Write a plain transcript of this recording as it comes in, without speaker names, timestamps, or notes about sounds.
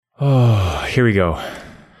Oh, here we go.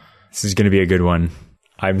 This is going to be a good one.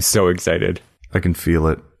 I'm so excited. I can feel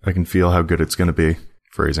it. I can feel how good it's going to be.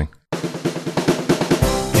 Phrasing.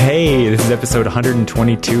 Hey, this is episode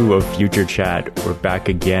 122 of Future Chat. We're back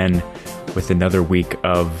again with another week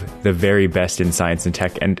of the very best in science and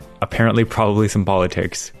tech, and apparently probably some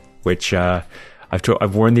politics, which I've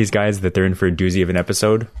warned these guys that they're in for a doozy of an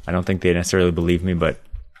episode. I don't think they necessarily believe me, but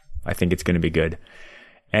I think it's going to be good.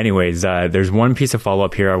 Anyways, there's one piece of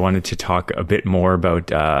follow-up here. I wanted to talk a bit more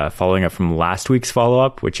about following up from last week's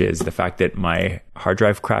follow-up, which is the fact that my hard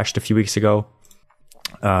drive crashed a few weeks ago.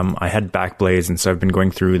 I had Backblaze, and so I've been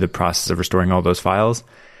going through the process of restoring all those files.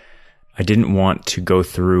 I didn't want to go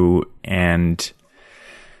through and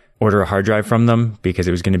order a hard drive from them because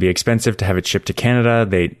it was going to be expensive to have it shipped to Canada.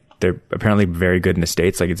 They're apparently very good in the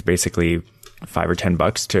States. Like, it's basically $5 or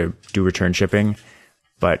 $10 to do return shipping.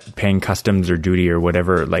 But paying customs or duty or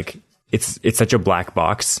whatever, like it's such a black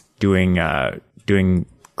box doing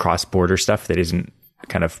cross-border stuff that isn't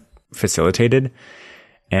kind of facilitated.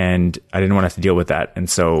 And I didn't want to have to deal with that. And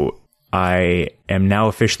so I am now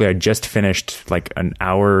officially, I just finished like an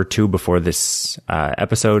hour or two before this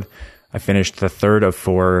episode. I finished the third of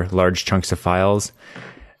 4 large chunks of files.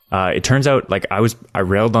 It turns out like I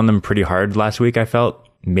railed on them pretty hard last week, I felt,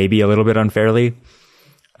 maybe a little bit unfairly.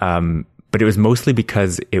 But it was mostly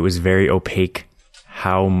because it was very opaque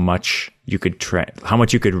how much you could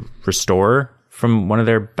restore from one of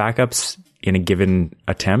their backups in a given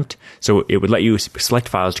attempt. So it would let you select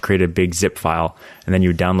files to create a big zip file, and then you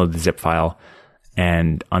would download the zip file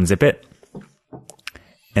and unzip it.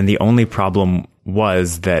 And the only problem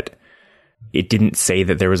was that it didn't say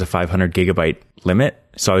that there was a 500 gigabyte limit.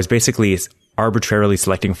 So I was basically arbitrarily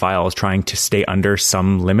selecting files, trying to stay under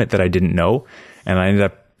some limit that I didn't know. And I ended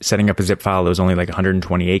up setting up a zip file that was only like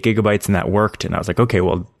 128 gigabytes, and that worked. And I was like, okay,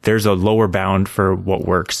 well, there's a lower bound for what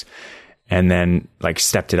works. And then like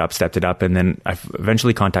stepped it up. And then I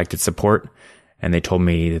eventually contacted support, and they told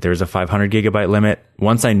me that there was a 500 gigabyte limit.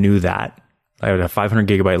 Once I knew that I had a 500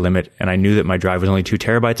 gigabyte limit, and I knew that my drive was only 2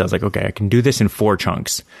 terabytes, I was like, okay, I can do this in 4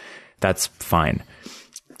 chunks. That's fine.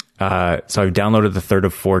 So I've downloaded the third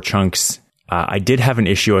of 4 chunks. I did have an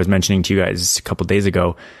issue I was mentioning to you guys a couple days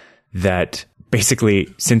ago that basically,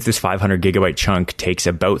 since this 500 gigabyte chunk takes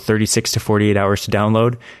about 36 to 48 hours to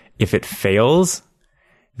download, if it fails,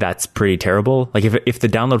 that's pretty terrible. Like if the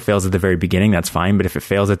download fails at the very beginning, that's fine. But if it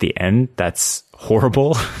fails at the end, that's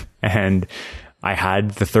horrible. And I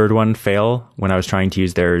had the third one fail when I was trying to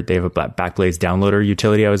use they have a Backblaze downloader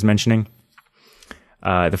utility I was mentioning.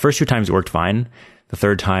 The first 2 times it worked fine. The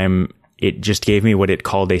third time, it just gave me what it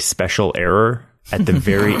called a special error at the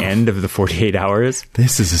very end of the 48 hours.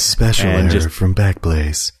 This is a special error from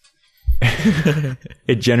Backblaze.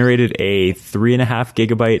 It generated a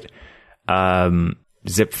 3.5 gigabyte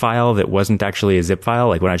zip file that wasn't actually a zip file.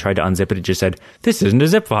 Like when I tried to unzip it, it just said, this isn't a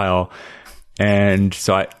zip file. And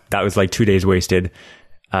so that was like 2 days wasted.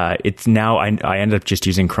 It's now, I ended up just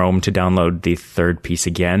using Chrome to download the third piece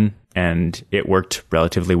again, and it worked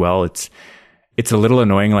relatively well. It's a little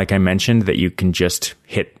annoying, like I mentioned, that you can just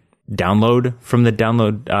hit download from the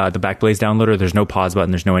Backblaze downloader. There's no pause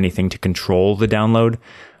button. There's no anything to control the download.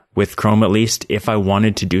 With Chrome, at least, if I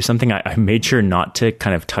wanted to do something, I made sure not to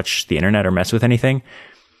kind of touch the internet or mess with anything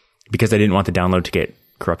because I didn't want the download to get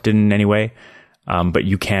corrupted in any way. But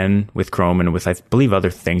you can with Chrome, and with, I believe, other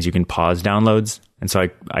things, you can pause downloads. And so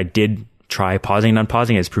I did try pausing and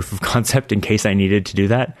unpausing as proof of concept in case I needed to do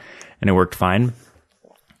that. And it worked fine.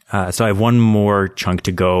 So I have one more chunk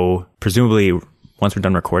to go. Presumably, once we're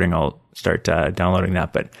done recording, I'll start downloading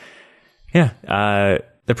that. But yeah,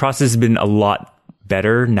 the process has been a lot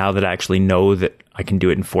better now that I actually know that I can do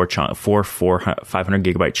it in 4 500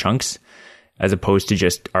 gigabyte chunks, as opposed to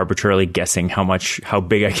just arbitrarily guessing how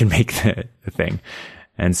big I can make the thing.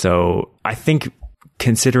 And so I think,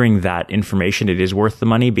 considering that information, it is worth the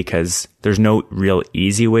money because there's no real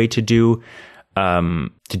easy way to do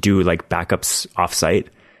like backups offsite.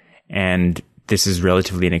 And this is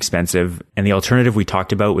relatively inexpensive. And the alternative we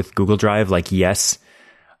talked about with Google Drive, like, yes,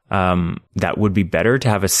 that would be better to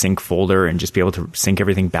have a sync folder and just be able to sync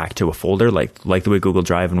everything back to a folder, like the way Google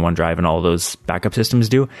Drive and OneDrive and all those backup systems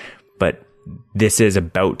do. But this is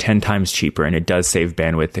about 10 times cheaper, and it does save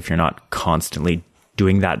bandwidth if you're not constantly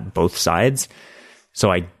doing that both sides.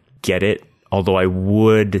 So I get it, although I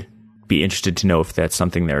would be interested to know if that's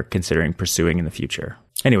something they're considering pursuing in the future.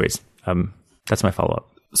 Anyways, that's my follow-up.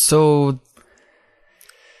 So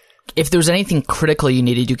if there's anything critical you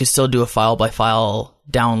needed, you could still do a file-by-file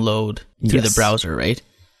download through the browser, right?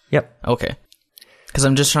 Yep. Okay. Because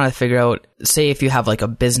I'm just trying to figure out, say if you have like a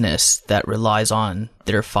business that relies on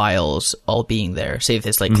their files all being there, say if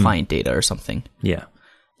it's like client data or something. Yeah.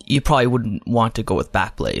 You probably wouldn't want to go with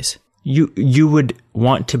Backblaze. You would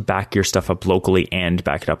want to back your stuff up locally and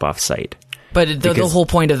back it up off-site. But the whole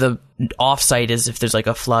point of the off-site is if there's like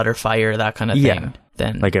a flood or fire, that kind of thing,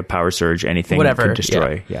 then like a power surge, anything whatever, that could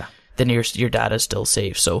destroy. Yeah. Then your data is still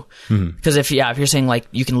safe. So, because if you're saying like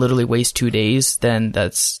you can literally waste 2 days, then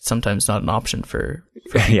that's sometimes not an option for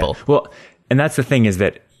people. Yeah. Well, and that's the thing is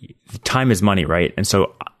that time is money, right? And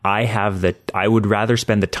so I would rather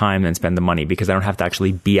spend the time than spend the money because I don't have to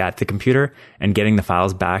actually be at the computer, and getting the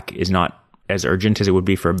files back is not as urgent as it would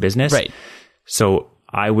be for a business. Right. So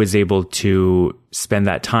I was able to spend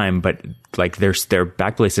that time, but like their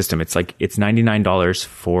Backblaze system, it's $99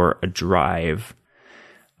 for a drive.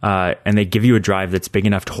 And they give you a drive that's big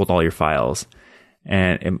enough to hold all your files,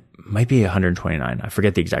 and it might be $129. I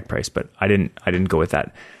forget the exact price, but I didn't go with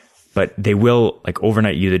that. But they will like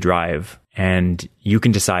overnight you the drive, and you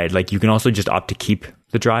can decide, like you can also just opt to keep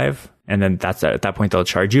the drive, and then at that point they'll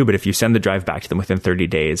charge you. But if you send the drive back to them within 30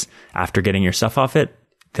 days after getting your stuff off it,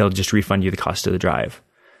 they'll just refund you the cost of the drive,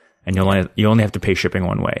 and you only have to pay shipping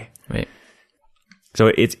one way. Right.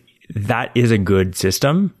 So that is a good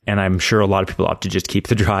system, and I'm sure a lot of people opt to just keep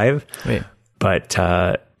the drive. Right. But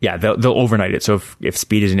they'll overnight it. So if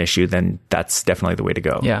speed is an issue, then that's definitely the way to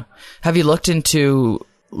go. Yeah. Have you looked into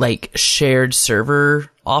like shared server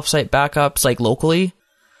offsite backups, like locally?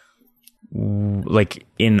 Like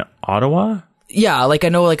in Ottawa? Yeah, like I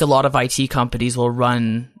know like a lot of IT companies will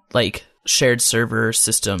run like shared server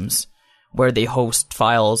systems where they host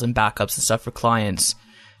files and backups and stuff for clients.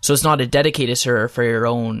 So it's not a dedicated server for your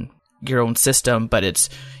own system, but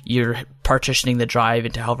you're partitioning the drive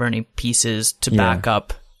into however many pieces to back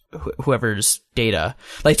up whoever's data.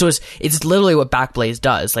 Like, so it's literally what Backblaze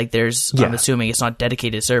does. Like I'm assuming it's not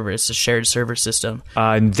dedicated server, it's a shared server system.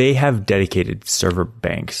 They have dedicated server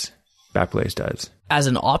banks. Backblaze does. As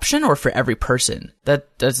an option or for every person?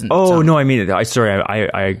 That doesn't no, I mean,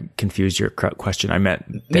 I confused your question. I meant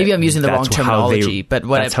maybe I'm using the wrong terminology, but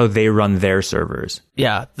that's how they run their servers.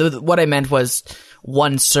 Yeah. What I meant was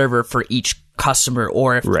one server for each customer,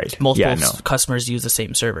 or if multiple customers use the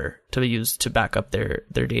same server to back up their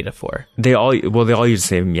data for. They all use the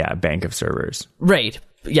same bank of servers. Right.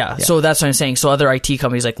 Yeah. So that's what I'm saying. So other IT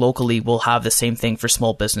companies like locally will have the same thing for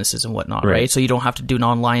small businesses and whatnot, right? So you don't have to do an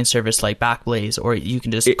online service like Backblaze, or you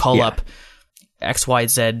can just call up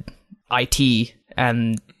XYZ IT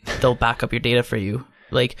and they'll back up your data for you.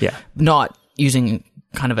 Like not using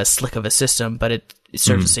kind of a slick of a system, but it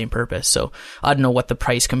serves the same purpose. So I don't know what the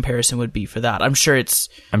price comparison would be for that. I'm sure it's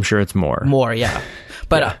more. More, yeah.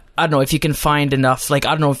 But I don't know if you can find enough, like,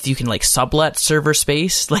 I don't know if you can like sublet server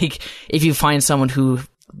space. Like if you find someone who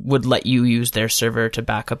would let you use their server to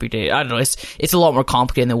back up your data. I don't know. It's a lot more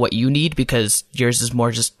complicated than what you need, because yours is more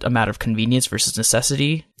just a matter of convenience versus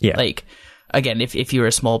necessity. Yeah. Like, again, if you're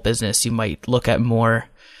a small business, you might look at more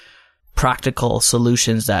practical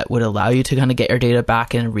solutions that would allow you to kind of get your data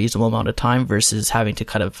back in a reasonable amount of time versus having to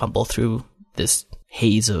kind of fumble through this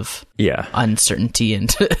haze of uncertainty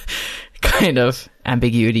and kind of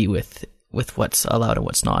ambiguity with what's allowed and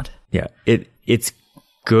what's not. Yeah. It's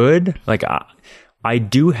good. Like, I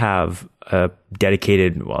do have a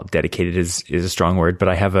dedicated is a strong word, but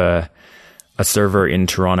I have a server in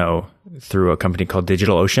Toronto through a company called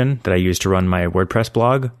DigitalOcean that I use to run my WordPress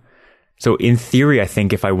blog. So in theory, I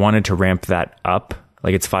think if I wanted to ramp that up,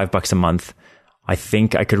 like it's $5 a month, I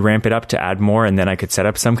think I could ramp it up to add more, and then I could set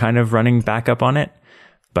up some kind of running backup on it.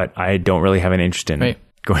 But I don't really have an interest in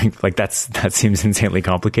going, like that seems insanely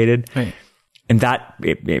complicated. Right. And that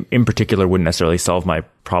in particular wouldn't necessarily solve my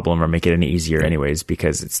problem or make it any easier anyways,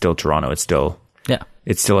 because it's still Toronto. It's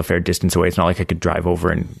still a fair distance away. It's not like I could drive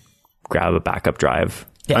over and grab a backup drive.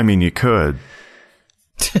 Yeah. I mean, you could.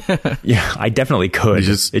 Yeah, I definitely could.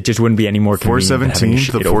 It just wouldn't be any more convenient.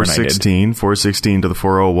 417 to the 416, 416 to the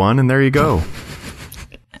 401, and there you go.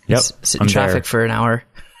 Yep. Sit in traffic for an hour.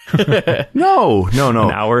 No. An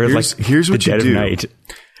hour. Here's what you do. Night.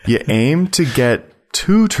 You aim to get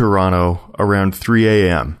to Toronto around 3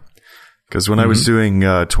 a.m. Because when I was doing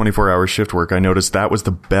 24-hour shift work, I noticed that was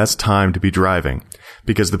the best time to be driving,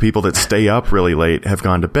 because the people that stay up really late have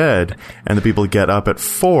gone to bed, and the people that get up at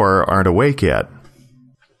 4 aren't awake yet.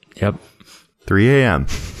 Yep. 3 a.m.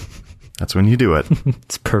 That's when you do it.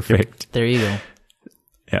 It's perfect. There you go.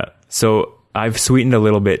 Yeah. So I've sweetened a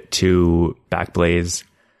little bit to Backblaze.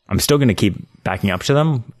 I'm still going to keep backing up to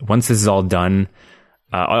them once this is all done.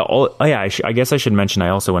 I guess I should mention,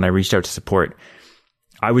 when I reached out to support,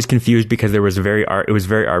 I was confused because it was very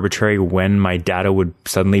arbitrary when my data would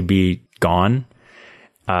suddenly be gone.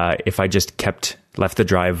 if I just left the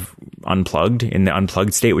drive unplugged in the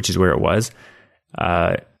unplugged state, which is where it was,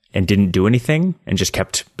 and didn't do anything and just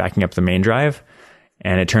kept backing up the main drive.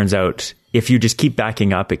 And it turns out if you just keep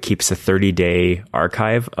backing up, it keeps a 30-day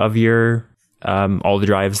archive of your all the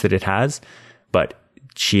drives that it has. But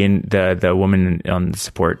she and the woman on the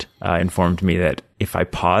support informed me that if I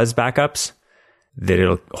pause backups, that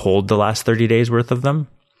it'll hold the last 30 days worth of them.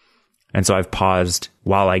 And so I've paused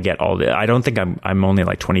while I get all the. I don't think I'm only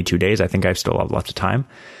like 22 days. I think I still have lots of time,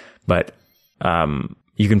 but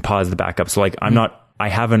you can pause the backup. So like I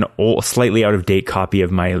have an old, slightly out of date copy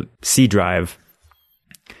of my C drive,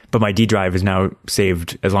 but my D drive is now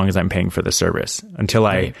saved as long as I'm paying for the service until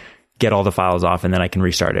I get all the files off, and then I can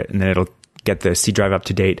restart it, and then it'll get the C drive up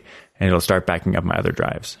to date, and it'll start backing up my other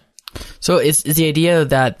drives. So is the idea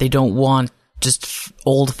that they don't want just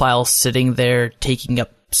old files sitting there taking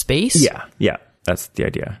up space? Yeah, that's the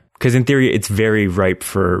idea. Because in theory, it's very ripe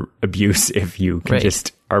for abuse if you can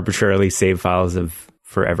just arbitrarily save files of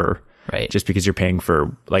forever. Right. Just because you're paying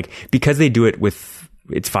for, because they do it with,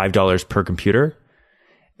 it's $5 per computer,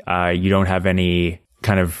 you don't have any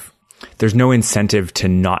there's no incentive to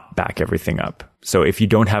not back everything up. So if you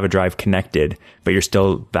don't have a drive connected, but you're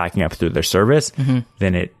still backing up through their service,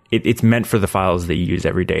 then it's meant for the files that you use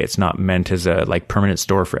every day. It's not meant as a permanent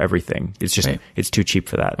store for everything. It's just, it's too cheap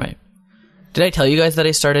for that. Right. Did I tell you guys that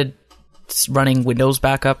I started running Windows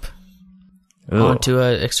backup onto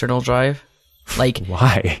an external drive?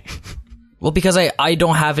 Why? Well, because I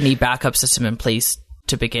don't have any backup system in place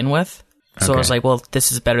to begin with. So I was like, well,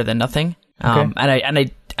 this is better than nothing. And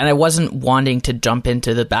I wasn't wanting to jump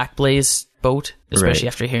into the Backblaze boat, especially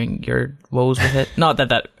after hearing your woes with it. Not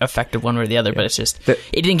that affected one way or the other, but it's just, it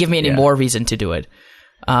didn't give me any more reason to do it.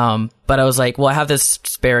 But I was like, well, I have this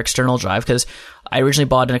spare external drive because I originally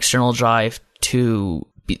bought an external drive to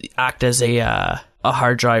act as a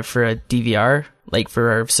hard drive for a DVR,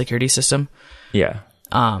 for our security system. Yeah.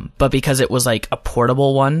 But because it was a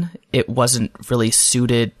portable one, it wasn't really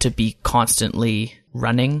suited to be constantly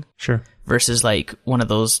running. Sure. Versus one of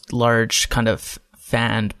those large kind of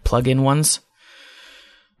fanned plug-in ones.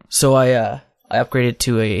 So I upgraded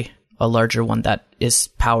to a larger one that is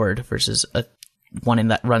powered versus one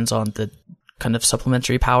that runs on the kind of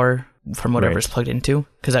supplementary power from whatever's plugged into,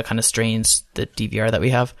 because that kind of strains the DVR that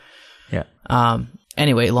we have. Yeah.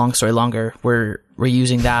 Anyway, long story longer, we're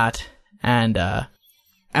using that, but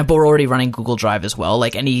we're already running Google Drive as well.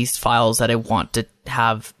 Any files that I want to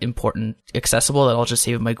have important accessible, that I'll just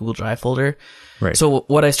save in my Google Drive folder. Right. So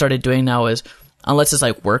what I started doing now is, unless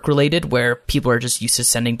it's work related, where people are just used to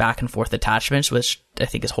sending back and forth attachments, which I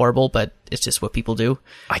think is horrible, but it's just what people do.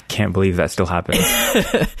 I can't believe that still happens.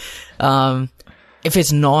 If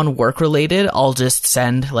it's non-work related, I'll just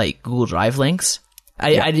send Google Drive links.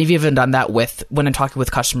 I've even done that when I'm talking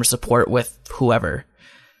with customer support with whoever.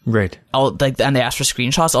 Right. And they ask for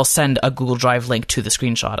screenshots, I'll send a Google Drive link to the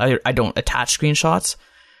screenshot. I don't attach screenshots.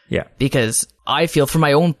 Yeah. Because I feel, for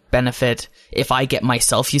my own benefit, if I get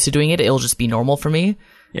myself used to doing it, it'll just be normal for me.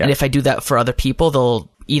 Yeah. And if I do that for other people,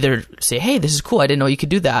 they'll either say, hey, this is cool, I didn't know you could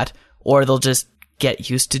do that. Or they'll just get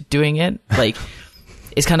used to doing it.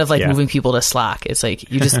 It's kind of moving people to Slack. It's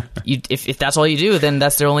if that's all you do, then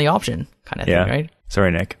that's their only option kind of thing, right?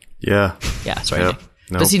 Sorry, Nick. Yeah. Yeah, sorry, Nick.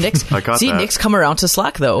 Nope. Does Nick's come around to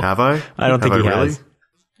Slack though? Have I? I don't think he has.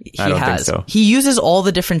 He has. Think so. He uses all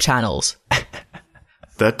the different channels.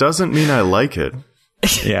 That doesn't mean I like it.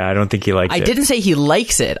 Yeah, I don't think he likes it. I didn't say he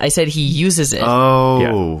likes it. I said he uses it.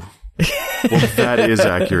 Oh. Yeah. Well, that is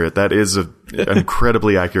accurate. That is an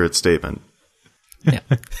incredibly accurate statement. Yeah.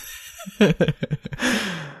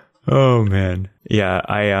 Oh man. Yeah,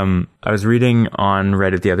 I was reading on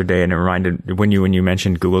Reddit the other day, and it reminded when you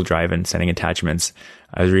mentioned Google Drive and sending attachments,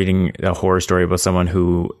 I was reading a horror story about someone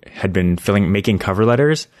who had been making cover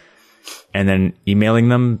letters and then emailing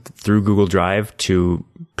them through Google Drive to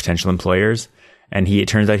potential employers, and it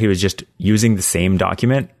turns out he was just using the same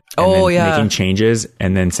document and making changes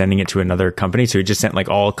and then sending it to another company. So he just sent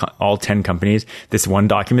all 10 companies this one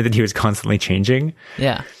document that he was constantly changing.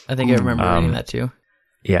 Yeah, I think I remember reading that too.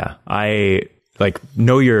 Yeah, I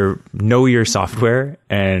know your software,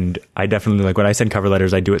 and I definitely when I send cover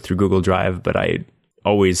letters, I do it through Google Drive, but I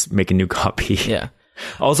always make a new copy. Yeah.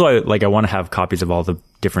 Also, I want to have copies of all the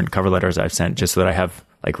different cover letters I've sent, just so that I have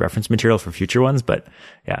reference material for future ones. But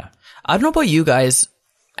yeah, I don't know about you guys,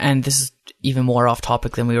 and this is even more off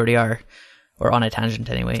topic than we already are, or on a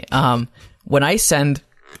tangent anyway. When I send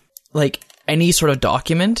any sort of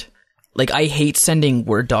document, I hate sending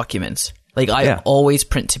Word documents. I always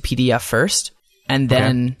print to PDF first and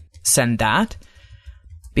then send that.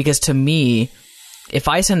 Because to me, if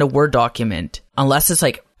I send a Word document, unless it's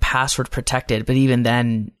like password protected, but even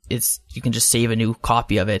then you can just save a new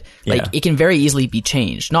copy of it. Like it can very easily be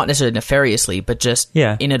changed, not necessarily nefariously, but just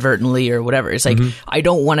inadvertently or whatever. It's like, I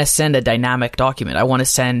don't want to send a dynamic document. I want to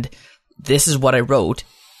send, this is what I wrote.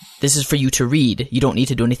 This is for you to read. You don't need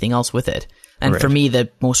to do anything else with it. And for me, the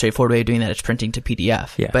most straightforward way of doing that is printing to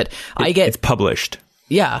PDF. Yeah. But it's published.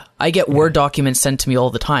 Yeah. I get Word documents sent to me all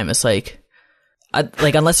the time. It's like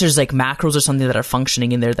unless there's like macros or something that are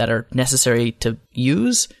functioning in there that are necessary to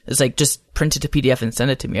use, it's like just print it to PDF and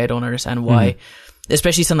send it to me. I don't understand why,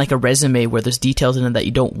 especially something like a resume where there's details in it that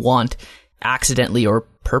you don't want accidentally or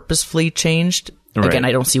purposefully changed. Right. Again,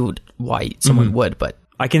 I don't see why someone would, but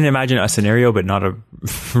I can imagine a scenario, but not a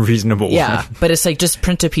reasonable one. But it's like just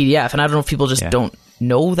print to PDF. And I don't know if people just don't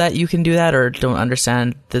know that you can do that or don't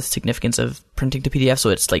understand the significance of printing to PDF. So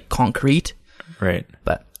it's like concrete. Right.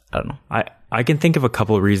 But I don't know. I can think of a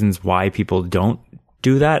couple of reasons why people don't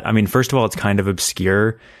do that. I mean, first of all, it's kind of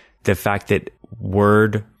obscure. The fact that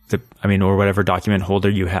Word, or whatever document holder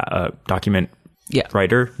you have, document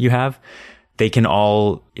writer you have, they can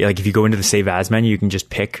all, like if you go into the Save As menu, you can just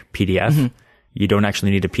pick PDF. You don't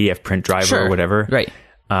actually need a PDF print driver or whatever. Right.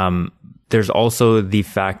 There's also the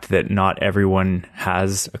fact that not everyone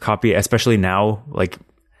has a copy, especially now, like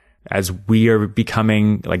as we are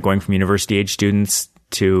becoming, like going from university age students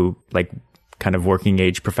to like kind of working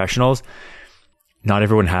age professionals. Not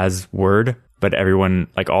everyone has Word, but everyone,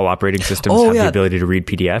 like all operating systems have the ability to read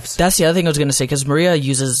PDFs. That's the other thing I was going to say, because Maria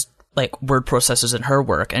uses like word processors in her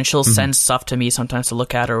work, and she'll send stuff to me sometimes to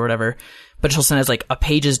look at or whatever, but she'll send as like a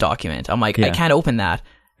Pages document. I'm like, I can't open that.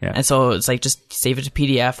 Yeah. And so it's like, just save it to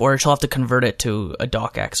PDF, or she'll have to convert it to a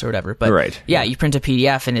docx or whatever. But you print a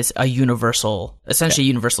PDF and it's a essentially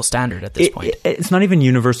universal standard at this point. It's not even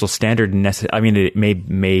universal standard necessarily. I mean, it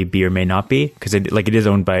may be or may not be, because it is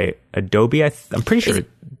owned by Adobe. I'm pretty sure the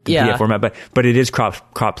PDF format, but it is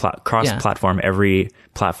cross-platform. Every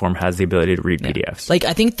platform has the ability to read PDFs. Like,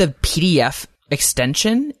 I think the PDF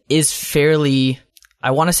extension is fairly, I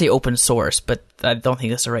want to say open source, but I don't think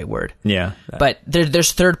that's the right word. Yeah. But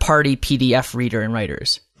there's third-party PDF reader and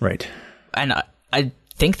writers. Right. And I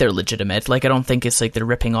think they're legitimate. Like, I don't think it's like they're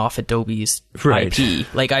ripping off Adobe's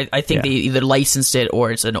IP. Like, I think they either licensed it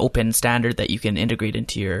or it's an open standard that you can integrate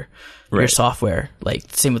into your software. Like,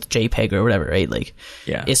 same with JPEG or whatever, right? Like,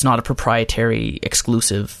 it's not a proprietary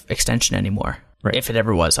exclusive extension anymore. Right. If it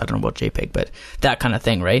ever was. I don't know about JPEG, but that kind of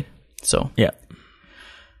thing, right? So,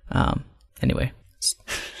 anyway.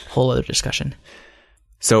 Whole other discussion.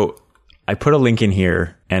 So I put a link in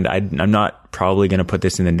here, and I'm not probably going to put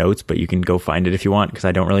this in the notes, but you can go find it if you want, because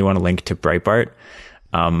I don't really want to link to Breitbart.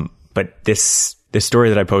 But this story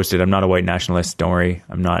that I posted, I'm not a white nationalist. Don't worry.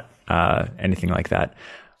 I'm not anything like that.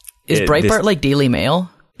 Is Breitbart like Daily Mail?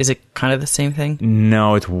 Is it kind of the same thing?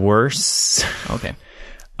 No, it's worse. Okay.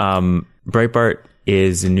 Breitbart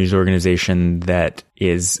is a news organization that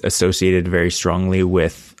is associated very strongly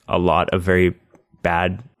with a lot of very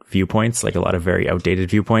bad viewpoints, like a lot of very outdated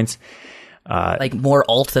viewpoints. Like more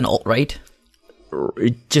alt than alt-right?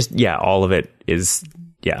 Just, all of it is,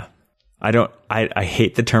 I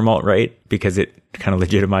hate the term alt-right because it kind of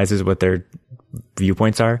legitimizes what their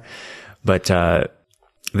viewpoints are. But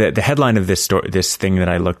the headline of this thing that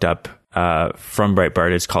I looked up from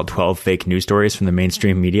Breitbart is called 12 Fake News Stories from the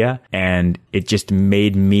Mainstream Media. And it just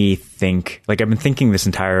made me think, like I've been thinking this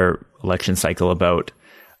entire election cycle about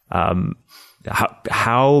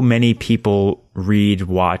how many people read,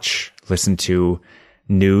 watch, listen to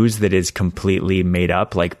news that is completely made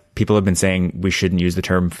up. Like, people have been saying we shouldn't use the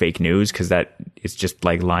term fake news because that is just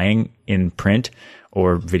like lying in print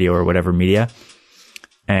or video or whatever media.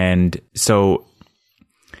 And so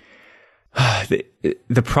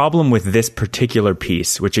the problem with this particular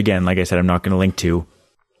piece, which again, like I said, I'm not going to link to,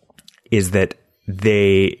 is that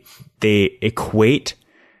they equate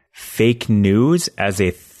fake news as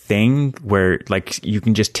a thing where, like, you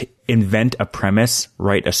can just invent a premise,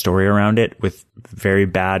 write a story around it with very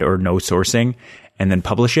bad or no sourcing, and then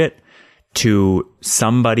publish it, to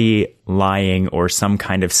somebody lying or some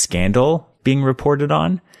kind of scandal being reported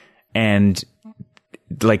on. And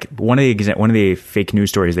like one of the fake news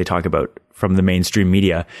stories they talk about from the mainstream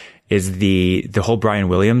media is the whole Brian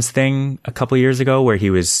Williams thing a couple of years ago, where he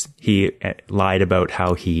lied about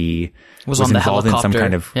how he was involved in some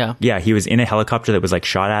kind of he was in a helicopter that was like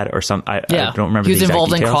shot at or some. I don't remember. He was the exact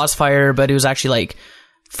involved details. in crossfire, but it was actually like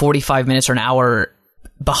 45 minutes or an hour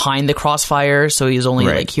behind the crossfire, so he was only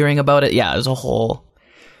like hearing about it. Yeah, it was a whole.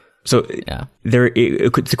 So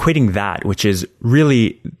it's equating that, which is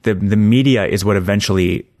really the media is what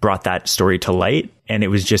eventually brought that story to light, and it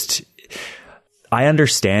was just. I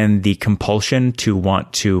understand the compulsion to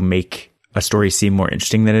want to make a story seem more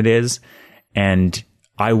interesting than it is. And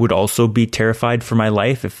I would also be terrified for my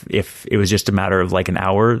life if it was just a matter of like an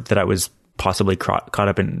hour that I was possibly caught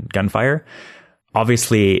up in gunfire.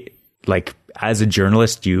 Obviously, like as a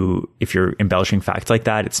journalist, if you're embellishing facts like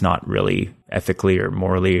that, it's not really ethically or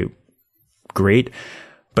morally great,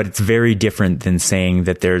 but it's very different than saying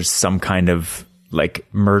that there's some kind of like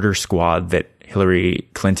murder squad that Hillary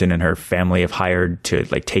Clinton and her family have hired to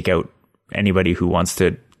like take out anybody who wants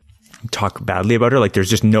to talk badly about her. Like there's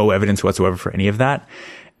just no evidence whatsoever for any of that.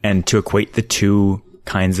 And to equate the two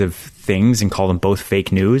kinds of things and call them both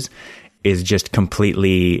fake news is just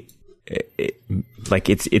completely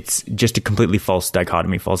it's just a completely false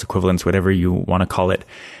dichotomy, false equivalence, whatever you want to call it.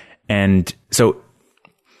 And so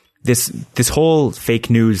this whole fake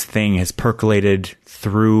news thing has percolated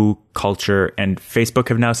through culture, and Facebook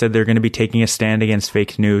have now said they're going to be taking a stand against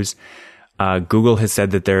fake news. Google has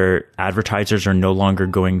said that their advertisers are no longer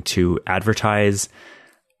going to advertise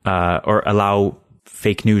or allow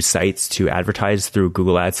fake news sites to advertise through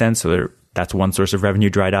Google AdSense. So that's one source of revenue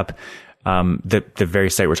dried up. The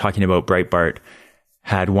very site we're talking about, Breitbart,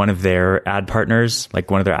 had one of their ad partners, like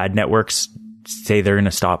one of their ad networks, say they're going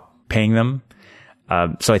to stop paying them.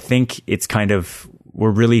 So I think it's kind of, we're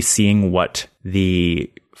really seeing what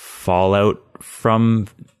the fallout from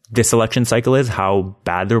this election cycle is, how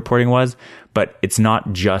bad the reporting was, but it's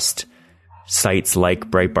not just sites like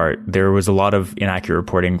Breitbart. There was a lot of inaccurate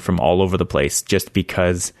reporting from all over the place, just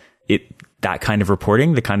because that kind of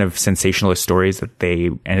reporting, the kind of sensationalist stories that they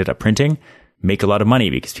ended up printing, make a lot of money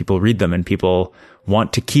because people read them, and people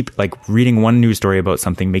want to keep, like, reading one news story about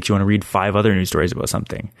something makes you want to read 5 other news stories about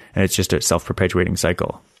something. And it's just a self-perpetuating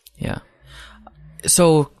cycle. Yeah.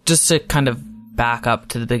 So just to kind of back up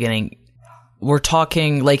to the beginning, we're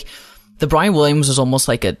talking like the Brian Williams was almost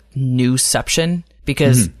like a newsception,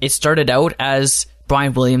 because it started out as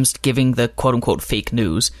Brian Williams giving the quote unquote fake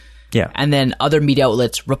news. Yeah. And then other media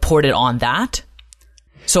outlets reported on that.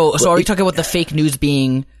 So are we talking about the fake news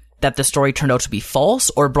being that the story turned out to be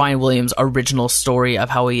false, or Brian Williams' original story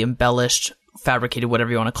of how he embellished, fabricated,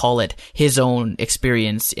 whatever you want to call it, his own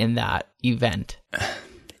experience in that event?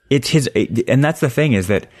 It's his, and that's the thing, is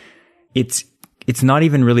that it's not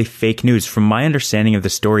even really fake news. From my understanding of the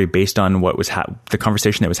story, based on what was the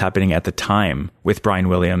conversation that was happening at the time with Brian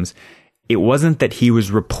Williams, it wasn't that he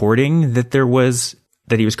was reporting that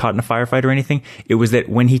he was caught in a firefight or anything. It was that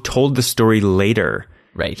when he told the story later,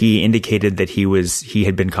 right, he indicated that he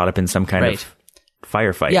had been caught up in some kind of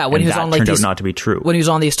firefight. Yeah, when he was on, like, turned out not to be true. When he was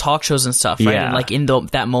on these talk shows and stuff, right? Yeah. And like in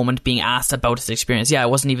that moment being asked about his experience. Yeah, it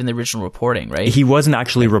wasn't even the original reporting, right? He wasn't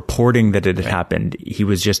actually reporting that it had happened. He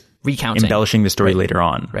was just recounting, embellishing the story later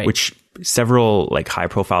on, right, which several like high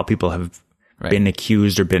profile people have been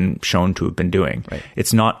accused or been shown to have been doing. Right.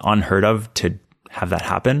 It's not unheard of to have that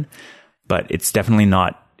happen, but it's definitely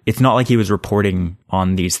not, it's not like he was reporting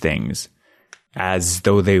on these things as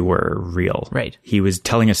though they were real. Right. He was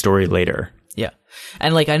telling a story later. Yeah.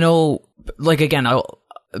 And like, I know, like, again,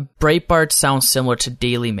 Breitbart sounds similar to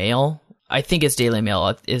Daily Mail. I think it's Daily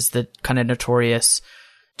Mail is the kind of notorious,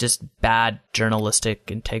 just bad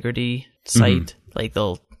journalistic integrity site. Like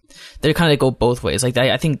they kind of go both ways. Like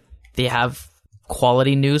I think they have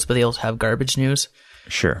quality news, but they also have garbage news.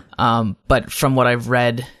 Sure. But from what I've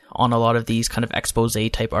read on a lot of these kind of expose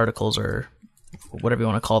type articles, or whatever you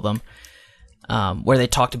want to call them, where they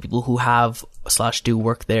talk to people who have / do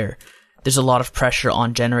work there, there's a lot of pressure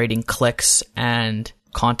on generating clicks and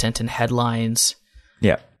content and headlines.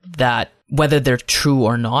 Yeah. That whether they're true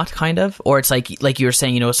or not, kind of, or it's like you were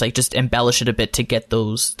saying, it's like just embellish it a bit to get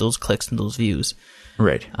those clicks and those views.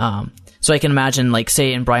 Right. So I can imagine, like,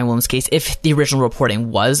 say in Brian Williams' case, if the original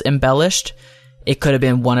reporting was embellished, it could have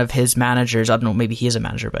been one of his managers. I don't know, maybe he is a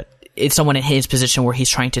manager, but it's someone in his position where he's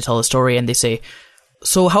trying to tell a story, and they say,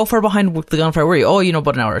 so how far behind the gunfire were you? Oh,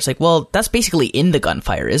 about an hour. It's like, well, that's basically in the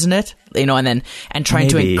gunfire, isn't it? And trying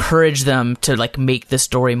to encourage them to like make the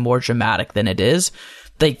story more dramatic than it is.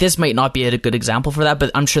 Like, this might not be a good example for that,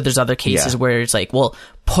 but I'm sure there's other cases where it's like, well,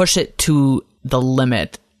 push it to the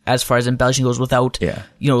limit as far as embellishing goes without,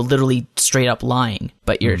 literally straight up lying,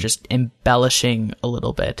 but you're just embellishing a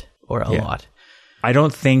little bit or a lot. I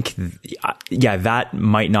don't think, that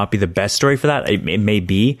might not be the best story for that. It may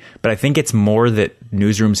be, but I think it's more that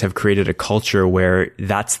newsrooms have created a culture where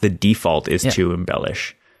that's the default, is to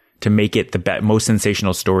embellish, to make it the most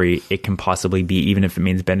sensational story it can possibly be, even if it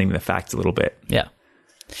means bending the facts a little bit. Yeah.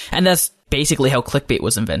 And that's basically how clickbait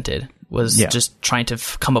was invented, was just trying to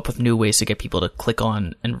come up with new ways to get people to click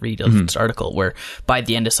on and read this article, where by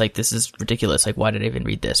the end it's like, this is ridiculous. Like, why did I even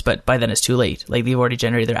read this? But by then it's too late. Like, they've already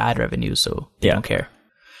generated their ad revenue, so they don't care.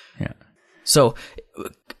 Yeah. So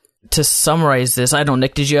to summarize this, I don't know,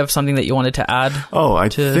 Nick, did you have something that you wanted to add? Oh, I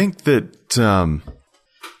think that,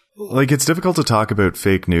 like, it's difficult to talk about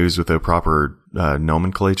fake news without proper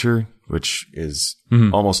nomenclature, which is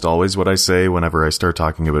almost always what I say whenever I start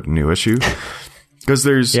talking about a new issue. Because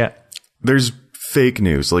there's fake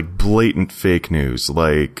news, like blatant fake news,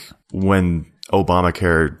 like when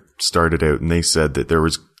Obamacare started out and they said that there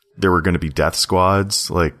were going to be death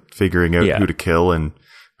squads, like figuring out who to kill and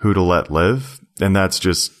who to let live. And that's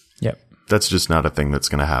just not a thing that's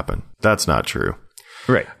going to happen. That's not true.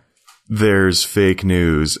 Right. There's fake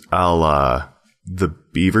news a la the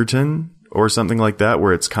Beaverton or something like that,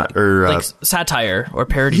 where it's like satire or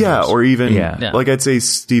parody. Yeah, news. or even like I'd say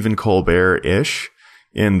Stephen Colbert-ish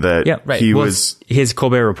in that he was his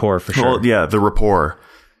Colbert Report for sure. Well, yeah, the Rapport,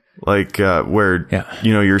 like where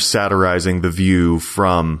you're satirizing the View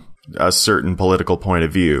from a certain political point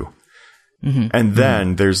of view, and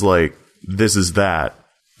then there's like This Is That,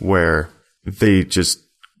 where they just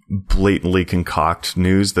blatantly concoct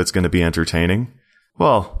news that's going to be entertaining.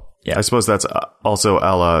 Well, I suppose that's also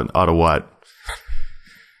a la Ottawa.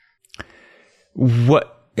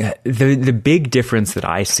 What the big difference that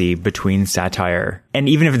I see between satire, and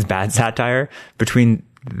even if it's bad satire, between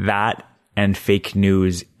that and fake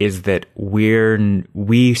news is that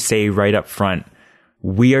we say right up front,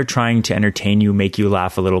 we are trying to entertain you, make you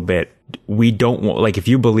laugh a little bit. We don't want, like, if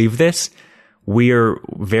you believe this, we are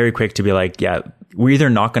very quick to be like, yeah, we're either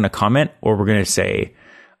not going to comment or we're going to say,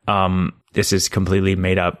 this is completely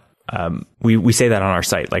made up. We say that on our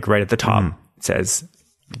site, like right at the top, it says,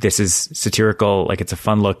 this is satirical. Like, it's a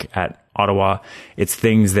fun look at Ottawa. It's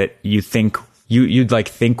things that you think you'd like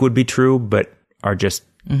think would be true, but are just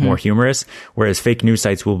more humorous. Whereas fake news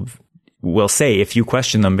sites will say, if you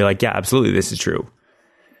question them, be like, yeah, absolutely, this is true.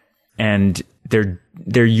 And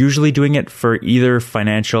they're usually doing it for either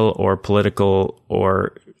financial or political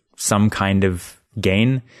or some kind of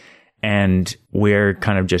gain. And we're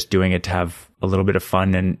kind of just doing it to have a little bit of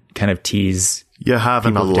fun and kind of tease. You're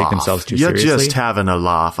having a laugh. Take themselves too seriously. You're just having a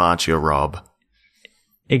laugh, aren't you, Rob?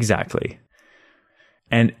 Exactly.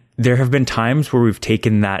 And there have been times where we've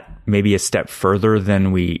taken that maybe a step further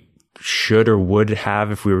than we should or would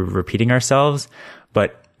have if we were repeating ourselves.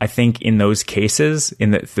 But I think in those cases,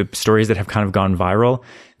 in the stories that have kind of gone viral,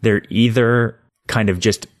 they're either kind of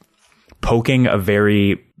just poking a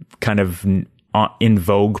very kind of in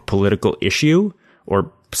vogue political issue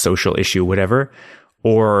or social issue, whatever,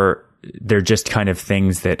 or they're just kind of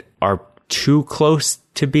things that are too close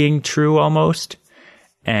to being true almost.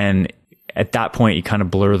 And at that point, you kind of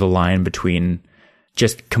blur the line between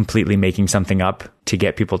just completely making something up to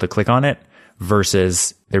get people to click on it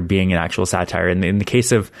versus there being an actual satire. And in the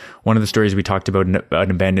case of one of the stories we talked about,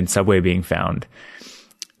 an abandoned subway being found,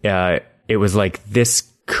 it was like, this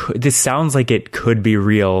sounds like it could be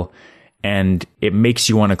real and it makes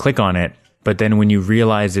you want to click on it. But then when you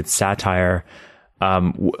realize it's satire,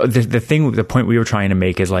 the point we were trying to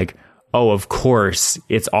make is like, oh, of course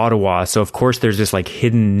it's Ottawa. So of course there's this like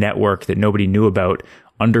hidden network that nobody knew about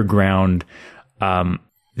underground,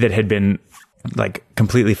 that had been like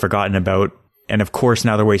completely forgotten about. And of course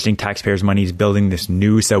now they're wasting taxpayers' money building this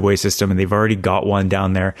new subway system, and they've already got one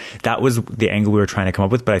down there. That was the angle we were trying to come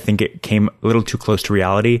up with, but I think it came a little too close to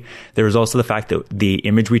reality. There was also the fact that the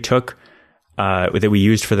image we took, that we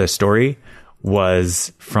used for the story,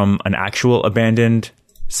 was from an actual abandoned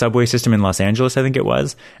subway system in Los Angeles, I think it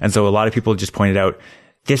was. And so a lot of people just pointed out,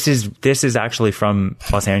 this is actually from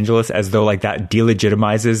Los Angeles, as though like that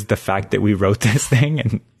delegitimizes the fact that we wrote this thing.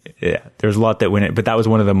 And yeah, there's a lot that went in, but that was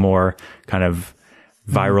one of the more kind of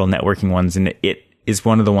viral networking ones. And it is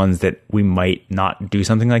one of the ones that we might not do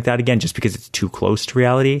something like that again, just because it's too close to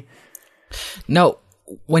reality. No,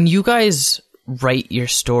 when you guys write your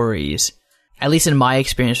stories, at least in my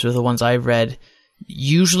experience with the ones I've read,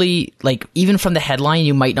 usually, like, even from the headline,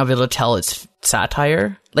 you might not be able to tell it's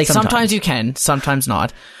satire. Like, sometimes you can, sometimes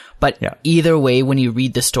not. But either way, when you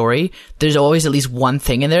read the story, there's always at least one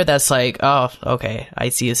thing in there that's like, oh, okay, I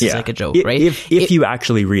see this is like a joke, right? If you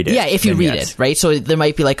actually read it. Yeah, if you read it, right? So there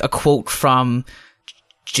might be like a quote from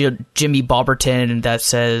Jimmy Boberton that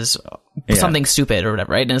says something stupid or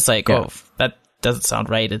whatever, right? And it's like, oh, that doesn't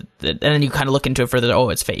sound right. And then you kind of look into it further, oh,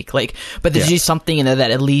 it's fake. Like, but there's just something in there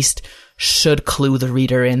that at least should clue the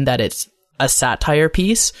reader in that it's a satire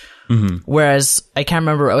piece. Whereas I can't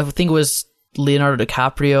remember, I think it was Leonardo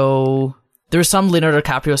DiCaprio. There was some Leonardo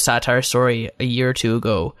DiCaprio satire story a year or two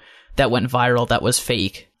ago that went viral that was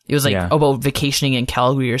fake. It was like about vacationing in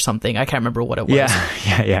Calgary or something. I can't remember what it was.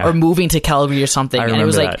 Yeah. Or moving to Calgary or something. And it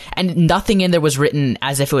was like, and nothing in there was written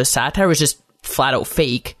as if it was satire. It was just flat out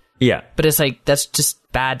fake. Yeah. But it's like, that's just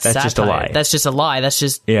bad satire. That's just a lie. That's just a lie. That's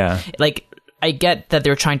just, Yeah. like, I get that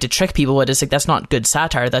they're trying to trick people, but it's like, that's not good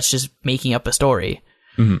satire. That's just making up a story.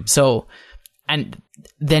 Mm-hmm. So, and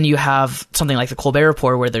then you have something like the Colbert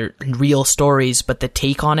Report where they're real stories, but the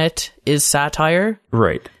take on it is satire.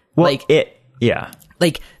 Right. Well, Like- yeah.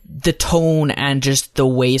 Like, the tone and just the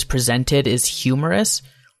way it's presented is humorous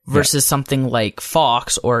versus something like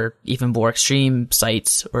Fox or even more extreme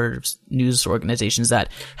sites or news organizations that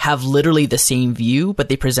have literally the same view, but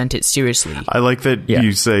they present it seriously. I like that Yeah.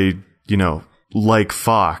 you say, like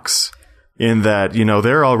Fox, in that,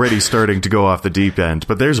 they're already starting to go off the deep end,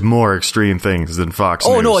 but there's more extreme things than Fox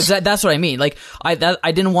News. Oh no, exactly. That's what I mean. Like I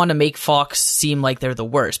didn't want to make Fox seem like they're the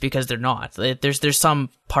worst because they're not. There's some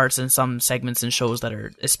parts and some segments and shows that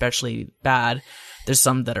are especially bad. There's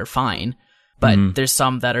some that are fine, but there's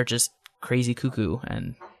some that are just crazy cuckoo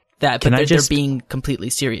and that. But they're being completely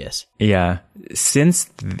serious. Yeah. Since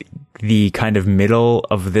the kind of middle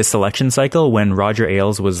of this election cycle, when Roger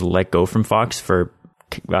Ailes was let go from Fox for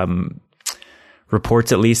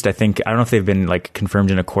reports, at least, I don't know if they've been like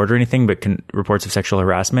confirmed in a court or anything, but reports of sexual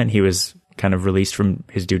harassment, he was kind of released from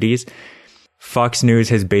his duties. Fox News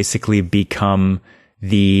has basically become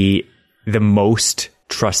the most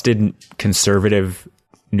trusted conservative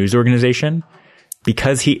news organization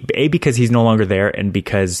because he's no longer there, and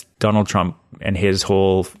because Donald Trump and his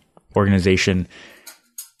whole organization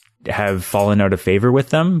have fallen out of favor with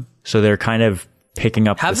them. So they're kind of picking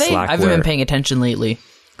up the slack. I haven't been paying attention lately.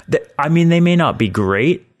 I mean, they may not be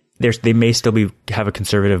great. They may still have a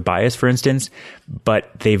conservative bias, for instance,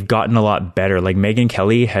 but they've gotten a lot better. Like Megyn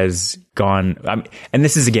Kelly has gone, and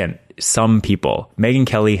this is again, some people. Megyn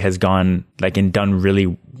Kelly has gone and done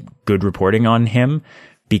really good reporting on him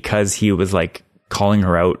because he was like calling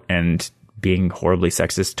her out and being horribly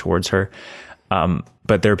sexist towards her.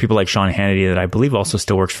 But there are people like Sean Hannity that I believe also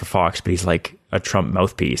still works for Fox, but he's like a Trump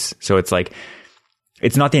mouthpiece. So it's like,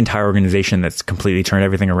 it's not the entire organization that's completely turned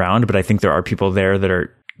everything around, but I think there are people there that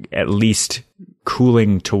are at least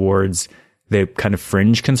cooling towards the kind of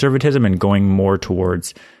fringe conservatism and going more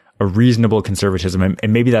towards a reasonable conservatism.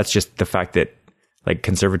 And maybe that's just the fact that like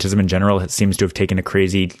conservatism in general seems to have taken a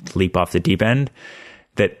crazy leap off the deep end,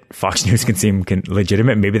 that Fox News can seem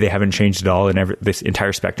legitimate. Maybe they haven't changed at all and this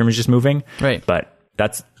entire spectrum is just moving. Right. But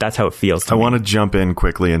that's how it feels to me. I want to jump in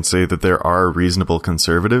quickly and say that there are reasonable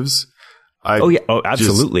conservatives.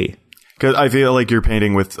 Absolutely. Because I feel like you're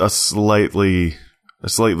painting with a slightly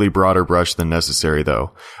broader brush than necessary,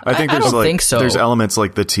 though. I think there's think so. There's elements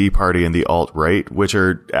like the Tea Party and the alt-right, which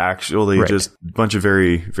are actually just a bunch of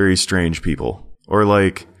very, very strange people. Or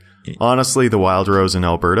like, honestly, the Wild Rose in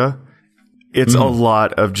Alberta, it's a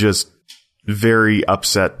lot of just very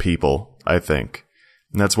upset people, I think.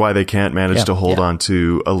 And that's why they can't manage to hold on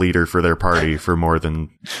to a leader for their party for more than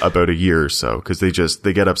about a year or so, because they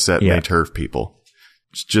get upset and they turf people.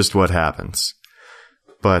 It's just what happens.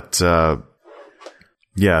 But so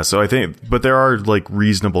I think, but there are like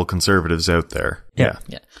reasonable conservatives out there. Yeah.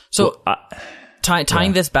 So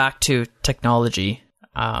tying this back to technology,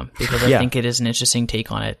 because I think it is an interesting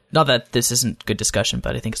take on it. Not that this isn't good discussion,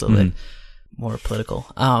 but I think it's a little bit more political.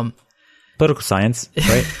 Political science,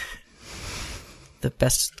 right? The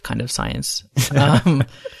best kind of science.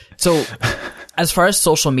 So as far as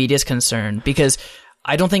social media is concerned, because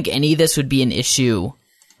I don't think any of this would be an issue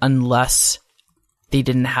unless they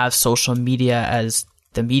didn't have social media as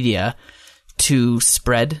the media to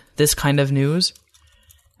spread this kind of news,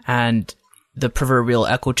 and the proverbial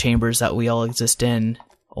echo chambers that we all exist in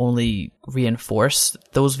only reinforce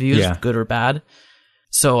those views, good or bad.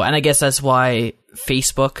 So, and I guess that's why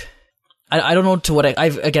Facebook, I don't know to what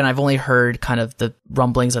I've only heard kind of the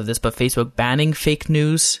rumblings of this, but Facebook banning fake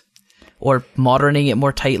news or monitoring it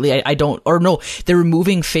more tightly. They're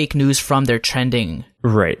removing fake news from their trending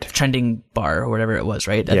bar or whatever it was,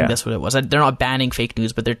 right? I think that's what it was. They're not banning fake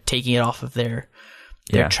news, but they're taking it off of their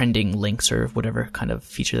trending links or whatever kind of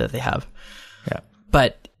feature that they have. Yeah.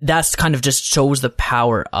 But that's kind of just shows the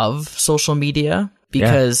power of social media,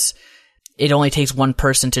 because it only takes one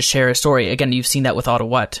person to share a story. Again, you've seen that with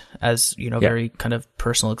Ottawa, as very kind of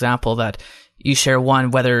personal example, that you share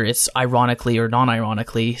one, whether it's ironically or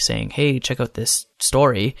non-ironically, saying, hey, check out this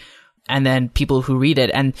story. And then people who read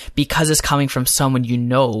it, and because it's coming from someone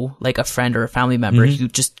like a friend or a family member, you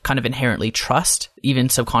just kind of inherently trust, even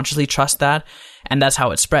subconsciously trust that. And that's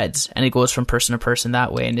how it spreads. And it goes from person to person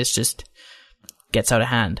that way. And it's just gets out of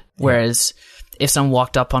hand. Whereas if someone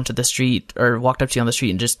walked up to you on the street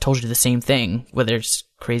and just told you the same thing, whether it's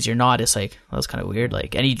crazy or not, it's like, well, that's kind of weird.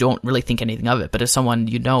 Like, and you don't really think anything of it. But if someone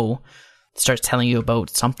starts telling you about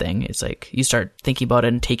something, it's like you start thinking about it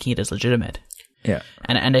and taking it as legitimate. Yeah.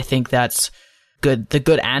 And I think that's good. The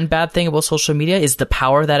good and bad thing about social media is the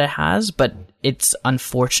power that it has, but it's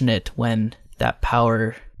unfortunate when that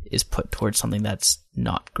power is put towards something that's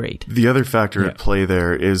not great. The other factor at play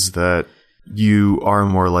there is that you are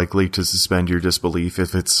more likely to suspend your disbelief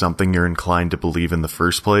if it's something you're inclined to believe in the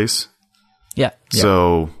first place. Yeah.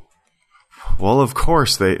 So, well, of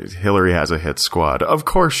course Hillary has a hit squad. Of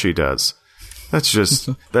course she does. That's just,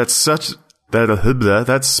 that's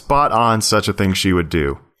spot on such a thing she would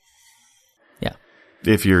do. Yeah.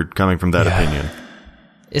 If you're coming from that opinion.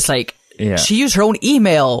 It's like, she used her own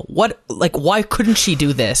email. Why couldn't she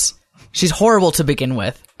do this? She's horrible to begin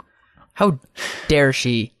with. How dare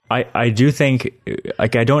she? I do think, I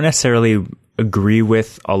don't necessarily agree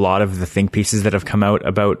with a lot of the think pieces that have come out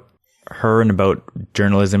about her and about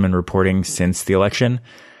journalism and reporting since the election.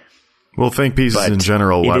 Well, think pieces in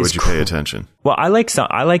general, why would you pay attention? Well, I like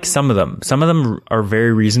some of them. Some of them are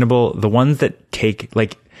very reasonable. The ones that take,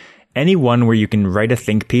 any one where you can write a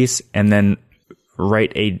think piece and then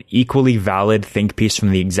write a equally valid think piece from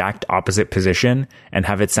the exact opposite position and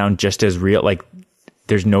have it sound just as real.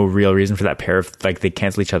 There's no real reason for that pair of, they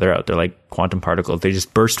cancel each other out. They're like quantum particles. They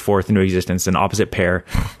just burst forth into existence, an opposite pair,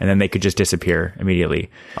 and then they could just disappear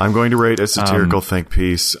immediately. I'm going to write a satirical think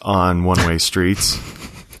piece on one-way streets.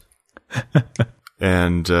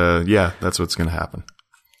 And, that's what's going to happen.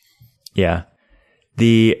 Yeah.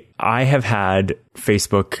 I have had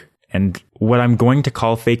Facebook and what I'm going to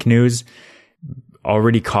call fake news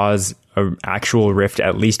already cause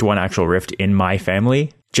at least one actual rift in my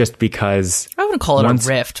family. Just because I wouldn't call it a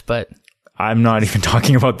rift, but I'm not even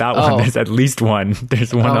talking about that one. There's at least one.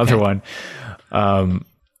 There's one other one. And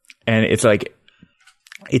it's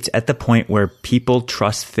it's at the point where people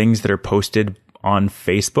trust things that are posted on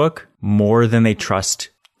Facebook more than they trust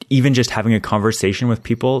even just having a conversation with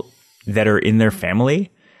people that are in their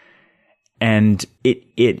family. And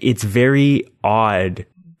it's very odd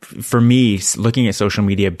for me looking at social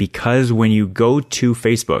media, because when you go to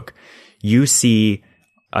Facebook, you see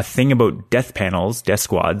a thing about death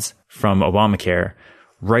squads from Obamacare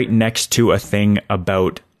right next to a thing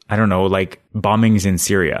about, bombings in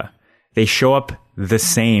Syria. They show up the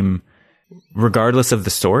same regardless of the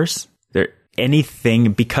source.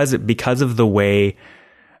 Anything because of the way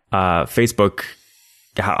Facebook,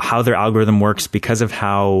 how their algorithm works, because of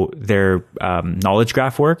how their knowledge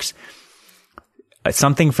graph works.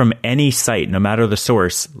 Something from any site, no matter the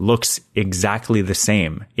source, looks exactly the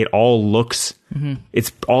same. It all looks,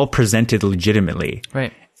 it's all presented legitimately.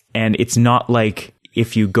 Right. And it's not like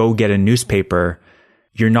if you go get a newspaper,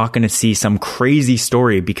 you're not going to see some crazy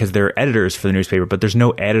story because there are editors for the newspaper, but there's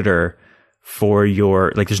no editor for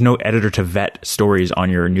there's no editor to vet stories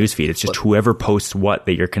on your newsfeed. It's just whoever posts what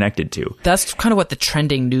that you're connected to. That's kind of what the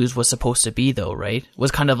trending news was supposed to be, though, right?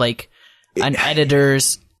 Was kind of like an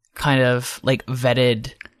editor's kind of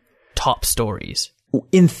vetted top stories.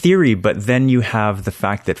 In theory, but then you have the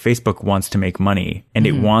fact that Facebook wants to make money and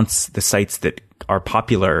it wants the sites that are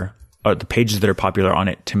popular, or the pages that are popular on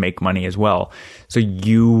it, to make money as well. So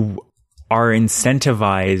you are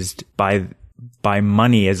incentivized by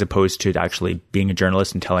money as opposed to actually being a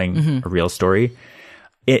journalist and telling a real story.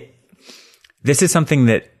 This is something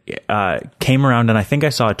that came around, and I think I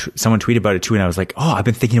saw someone tweet about it too, and I was like, oh, I've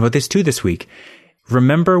been thinking about this too this week.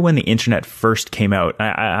 Remember when the internet first came out?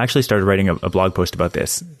 I actually started writing a blog post about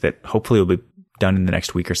this that hopefully will be done in the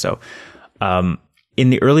next week or so. In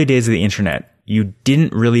the early days of the internet, you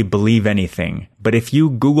didn't really believe anything, but if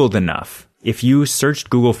you Googled enough, if you searched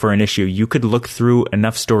Google for an issue, you could look through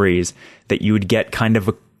enough stories that you would get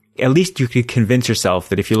at least you could convince yourself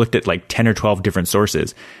that if you looked at 10 or 12 different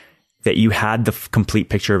sources, that you had the complete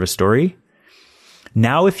picture of a story.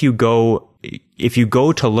 Now, if you go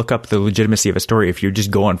to look up the legitimacy of a story, if you just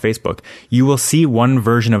go on Facebook, you will see one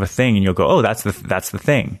version of a thing and you'll go, oh, that's the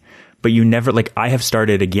thing. But you never, I have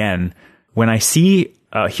started again, when I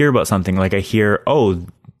hear about something, I hear, oh,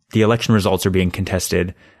 the election results are being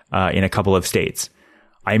contested in a couple of states.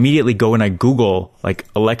 I immediately go and I Google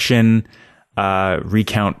election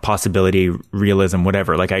recount possibility, realism,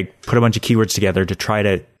 whatever. I put a bunch of keywords together to try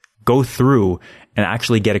to go through and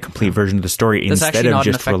actually get a complete version of the story instead of just relying.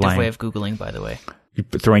 That's actually not an effective way of Googling, by the way.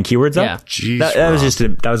 Throwing keywords up? Yeah. Jeez,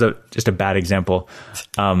 that was just a bad example.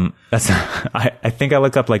 I think I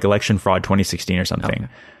looked up election fraud 2016 or something.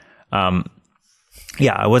 Okay.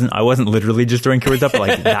 Yeah, I wasn't literally just throwing keywords up,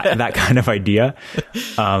 but that kind of idea.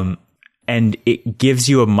 And it gives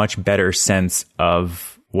you a much better sense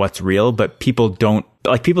of what's real, but people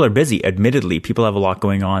are busy. Admittedly, people have a lot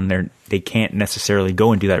going on. They can't necessarily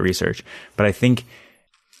go and do that research. But I think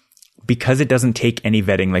because it doesn't take any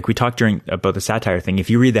vetting, like we talked about the satire thing, if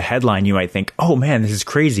you read the headline, you might think, oh man, this is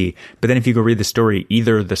crazy. But then if you go read the story,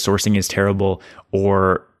 either the sourcing is terrible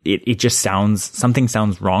or it just something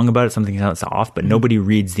sounds wrong about it, something sounds off, but nobody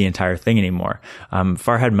reads the entire thing anymore.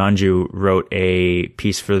 Farhad Manjoo wrote a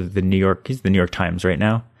piece for he's the New York Times right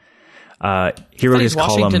now. He wrote his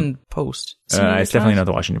column. Washington Post. It's definitely not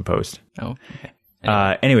the Washington Post. Oh,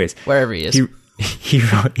 okay. Anyways, wherever he is.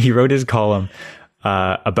 He wrote his column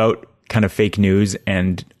about kind of fake news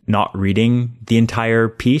and not reading the entire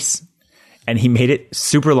piece, and he made it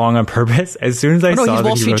super long on purpose. As soon as I saw he's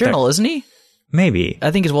Wall Street Journal, isn't he? Maybe.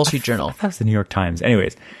 I think it's Wall Street Journal. That was the New York Times.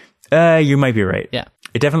 Anyways, you might be right. Yeah.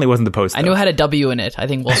 It definitely wasn't the Post, though. I knew it had a W in it. I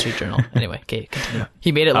think Wall Street Journal. Anyway, okay, continue.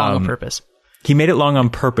 He made it long on purpose. He made it long on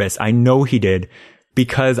purpose. I know he did,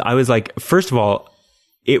 because I was like, first of all,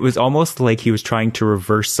 it was almost like he was trying to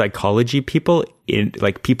reverse psychology people,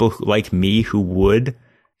 like people like me who would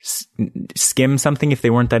skim something if they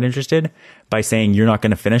weren't that interested, by saying, you're not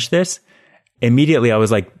going to finish this. Immediately, I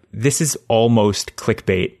was like, this is almost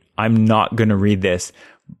clickbait. I'm not going to read this,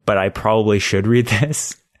 but I probably should read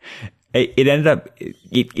this. It ended up,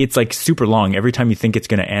 it's like super long. Every time you think it's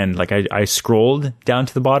going to end, like I scrolled down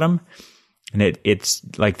to the bottom, and it's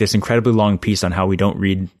like this incredibly long piece on how we don't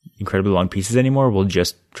read incredibly long pieces anymore. We'll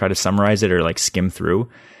just try to summarize it or like skim through.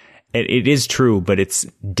 It is true, but it's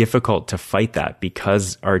difficult to fight that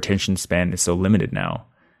because our attention span is so limited now.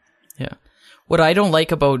 Yeah. What I don't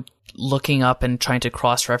like about looking up and trying to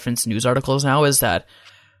cross-reference news articles now is that,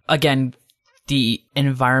 again, the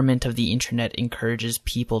environment of the internet encourages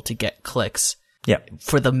people to get clicks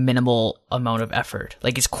for the minimal amount of effort.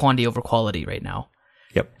 Like, it's quantity over quality right now.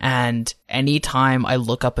 Yep. And anytime I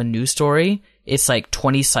look up a news story, it's like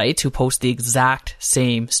 20 sites who post the exact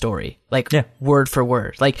same story, like word for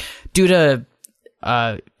word. Like, due to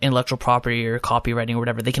intellectual property or copywriting or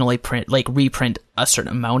whatever, they can only reprint a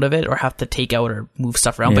certain amount of it or have to take out or move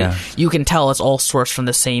stuff around. Yeah. But you can tell it's all sourced from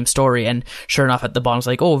the same story. And sure enough, at the bottom, it's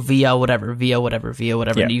like, oh, via whatever. Yeah.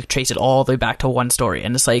 And you trace it all the way back to one story.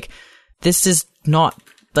 And it's like, this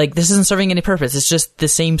isn't serving any purpose. It's just the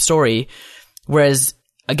same story. Whereas,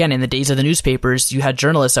 again, in the days of the newspapers, you had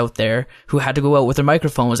journalists out there who had to go out with their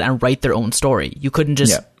microphones and write their own story. You couldn't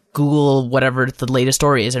just Google whatever the latest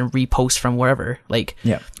story is and repost from wherever. Like,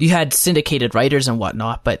 you had syndicated writers and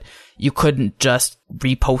whatnot, but you couldn't just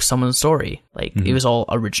repost someone's story. Like, it was all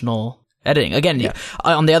original editing. Again,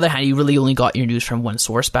 on the other hand, you really only got your news from one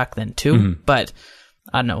source back then too. But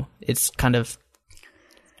I don't know. It's kind of,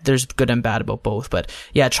 there's good and bad about both. But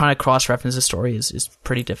yeah, trying to cross-reference a story is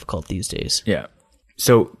pretty difficult these days. Yeah.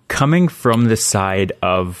 So coming from the side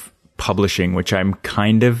of publishing, which I'm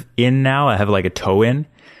kind of in now, I have like a toe in,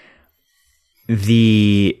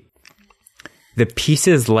 the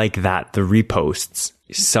pieces like that, the reposts,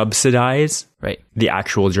 subsidize the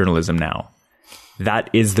actual journalism now. That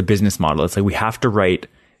is the business model. It's like we have to write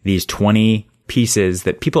these 20 pieces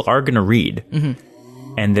that people are going to read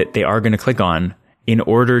and that they are going to click on in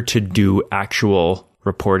order to do actual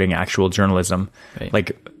reporting, actual journalism. Right.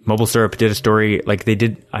 Like Mobile Syrup did a story, like they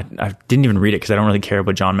did, I didn't even read it because I don't really care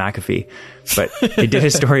about John McAfee, but they did a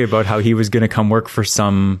story about how he was going to come work for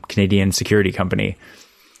some Canadian security company.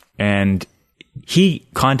 And he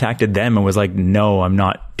contacted them and was like, no, I'm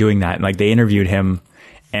not doing that. And like they interviewed him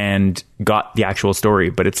and got the actual story.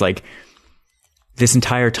 But it's like this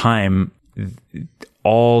entire time,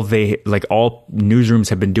 all newsrooms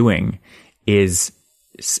have been doing is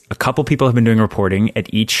a couple people have been doing reporting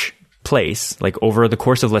at each place, like over the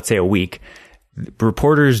course of, let's say, a week.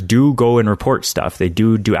 Reporters do go and report stuff. They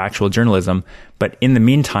do actual journalism. But in the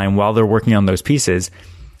meantime, while they're working on those pieces,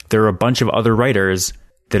 there are a bunch of other writers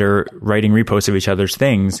that are writing reposts of each other's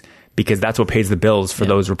things because that's what pays the bills for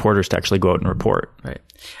those reporters to actually go out and report. Right.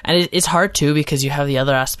 And it's hard too because you have the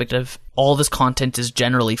other aspect of all this content is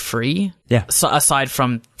generally free. Yeah. So aside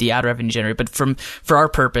from the ad revenue generated, but for our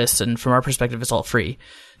purpose and from our perspective, it's all free.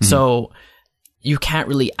 So you can't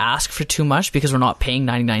really ask for too much because we're not paying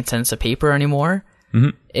 99 cents a paper anymore.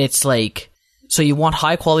 It's like, so you want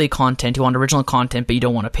high quality content, you want original content, but you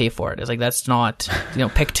don't want to pay for it. It's like, that's not,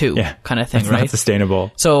 pick two kind of thing, that's right? Not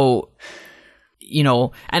sustainable. So,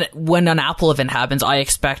 and when an Apple event happens, I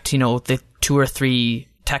expect, the 2 or 3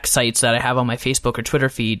 tech sites that I have on my Facebook or Twitter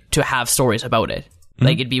feed to have stories about it.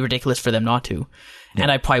 Like, it'd be ridiculous for them not to. And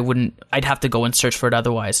I probably wouldn't, I'd have to go and search for it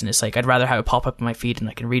otherwise. And it's like, I'd rather have it pop up in my feed and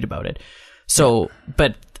I can read about it. So,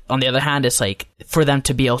 but on the other hand, it's like, for them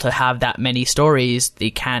to be able to have that many stories, they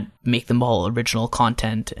can't make them all original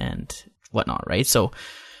content and whatnot, right? So,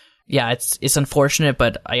 yeah, it's unfortunate,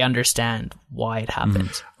 but I understand why it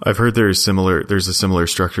happens. I've heard there's a similar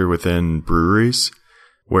structure within breweries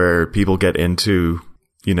where people get into,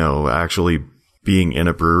 actually being in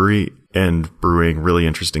a brewery and brewing really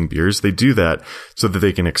interesting beers. They do that so that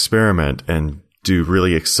they can experiment and do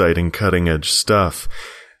really exciting cutting edge stuff.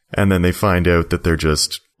 And then they find out that they're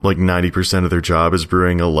just like 90% of their job is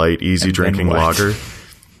brewing a light, easy drinking lager.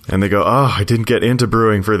 And they go, oh, I didn't get into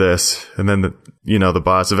brewing for this. And then, the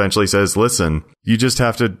boss eventually says, listen, you just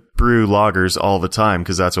have to brew lagers all the time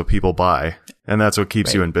because that's what people buy. And that's what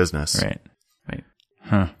keeps you in business. Right.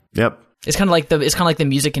 Huh. Yep. It's kind of like the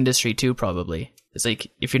music industry too, probably. It's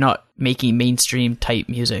like, if you're not making mainstream type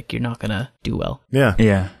music, you're not going to do well. Yeah.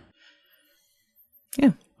 Yeah.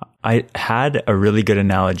 Yeah. I had a really good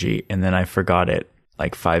analogy and then I forgot it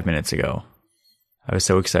like 5 minutes ago. I was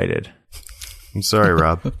so excited. I'm sorry,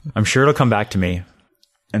 Rob. I'm sure it'll come back to me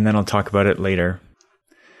and then I'll talk about it later.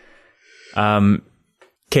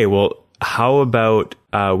 Okay, well, how about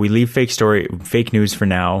we leave fake news for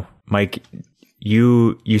now. Mike,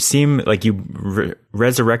 you seem like you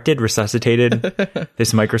resuscitated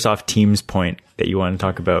this Microsoft Teams point that you want to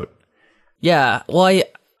talk about. Yeah, well,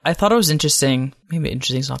 I thought it was interesting. Maybe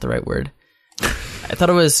interesting is not the right word. I thought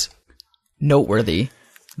it was noteworthy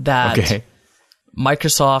that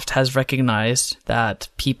Microsoft has recognized that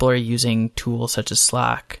people are using tools such as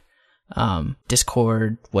Slack,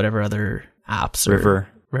 Discord, whatever other apps, River,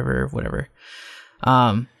 whatever.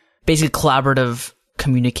 Basically collaborative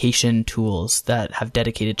communication tools that have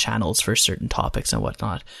dedicated channels for certain topics and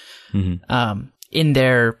whatnot, in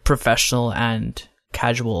their professional and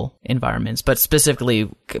casual environments, but specifically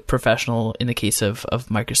professional in the case of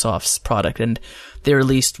Microsoft's product. And they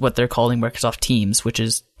released what they're calling Microsoft Teams, which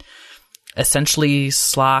is essentially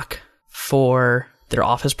Slack for their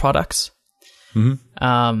Office products.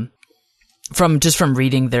 From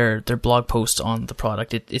reading their blog post on the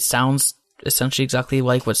product, it sounds essentially exactly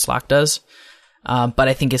like what Slack does. But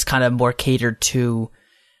I think it's kind of more catered to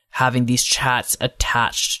having these chats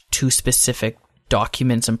attached to specific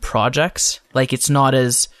documents and projects. Like, it's not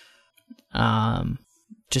as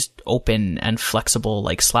just open and flexible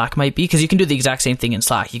like Slack might be, because you can do the exact same thing in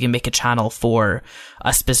Slack. You can make a channel for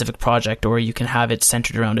a specific project, or you can have it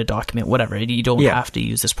centered around a document, whatever. You don't have to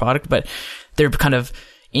use this product, but they're kind of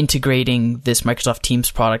integrating this Microsoft Teams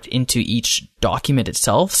product into each document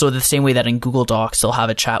itself. So the same way that in Google Docs they'll have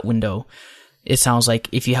a chat window, it sounds like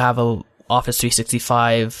if you have a Office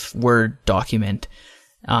 365 Word document,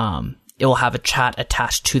 it will have a chat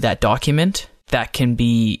attached to that document that can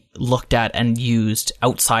be looked at and used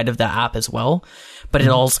outside of the app as well. But it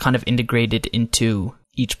all's kind of integrated into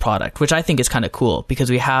each product, which I think is kind of cool, because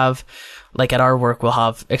we have, like at our work, we'll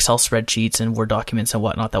have Excel spreadsheets and Word documents and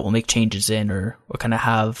whatnot that we'll make changes in or kind of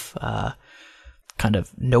have kind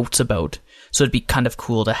of notes about. So it'd be kind of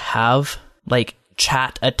cool to have like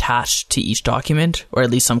chat attached to each document, or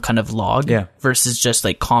at least some kind of log, versus just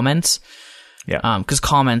like comments. Yeah. Because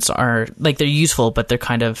comments are like, they're useful, but they're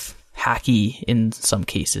kind of hacky in some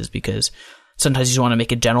cases, because sometimes you just want to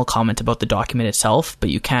make a general comment about the document itself, but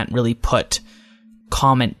you can't really put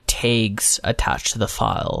comment tags attached to the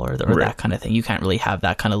file or that kind of thing. You can't really have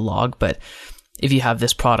that kind of log. But if you have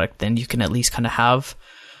this product, then you can at least kind of have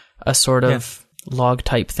a sort of log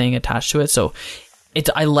type thing attached to it. So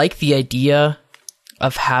I like the idea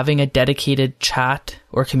of having a dedicated chat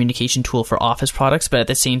or communication tool for Office products, but at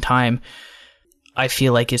the same time, I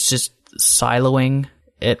feel like it's just siloing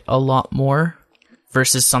it a lot more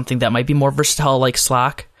versus something that might be more versatile like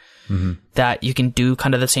Slack, that you can do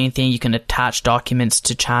kind of the same thing. You can attach documents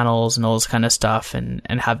to channels and all this kind of stuff and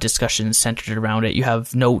have discussions centered around it. You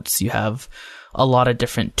have notes, you have a lot of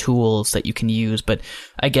different tools that you can use. But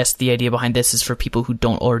I guess the idea behind this is for people who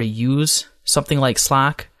don't already use something like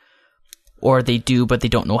Slack, or they do, but they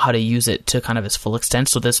don't know how to use it to kind of its full extent.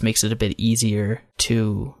 So this makes it a bit easier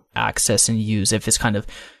to access and use if it's kind of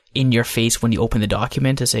in your face when you open the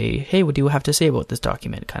document to say, hey, what do you have to say about this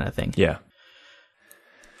document, kind of thing. Yeah,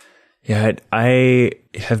 I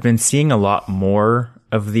have been seeing a lot more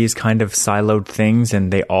of these kind of siloed things,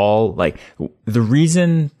 and they all, like, the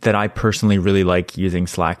reason that I personally really like using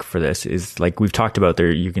Slack for this is, like we've talked about,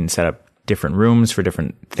 there you can set up different rooms for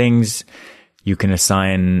different things. You can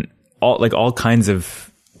assign all kinds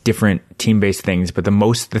of different team-based things, but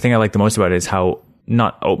the thing I like the most about it is how,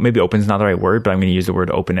 maybe open is not the right word, but I'm going to use the word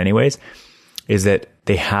open anyways, is that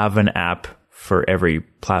they have an app for every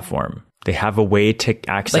platform. They have a way to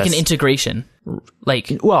access, like an integration.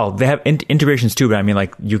 Well, they have integrations too, but I mean,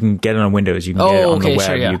 like, you can get it on Windows, you can get it on the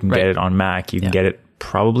web, you can get it on Mac, you can get it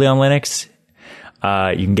probably on Linux,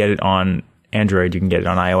 you can get it on Android, you can get it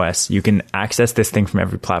on iOS. You can access this thing from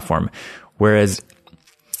every platform. Whereas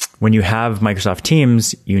when you have Microsoft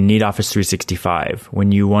Teams, you need Office 365.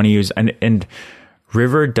 When you want to use, and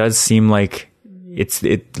River does seem like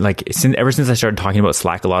ever since I started talking about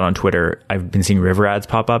Slack a lot on Twitter, I've been seeing River ads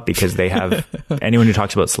pop up because they have anyone who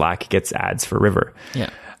talks about Slack gets ads for River. Yeah.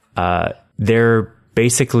 Their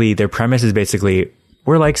premise is basically,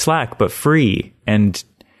 we're like Slack, but free. And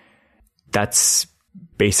that's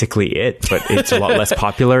basically it, but it's a lot less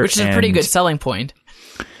popular. Which is a pretty good selling point.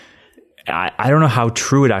 I don't know how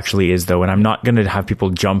true it actually is though. And I'm not going to have people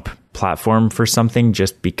jump platform for something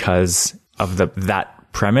just because of that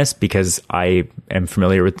premise, because I am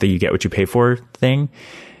familiar with the you get what you pay for thing.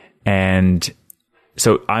 And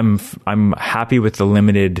so I'm happy with the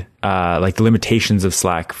limited, the limitations of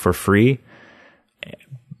Slack for free.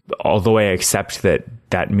 Although I accept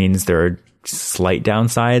that means there are slight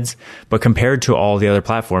downsides, but compared to all the other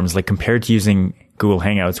platforms, like compared to using Google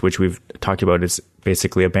Hangouts, which we've talked about is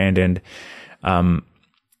basically abandoned,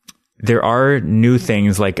 there are new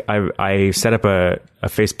things. Like I set up a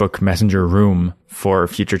Facebook Messenger room for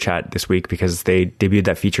Future Chat this week because they debuted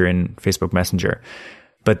that feature in Facebook Messenger.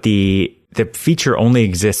 But the feature only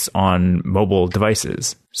exists on mobile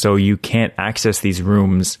devices. So you can't access these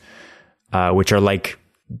rooms, which are like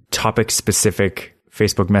topic specific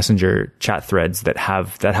Facebook Messenger chat threads that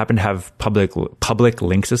happen to have public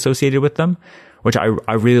links associated with them, which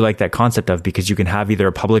I really like that concept of, because you can have either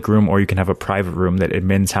a public room or you can have a private room that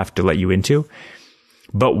admins have to let you into.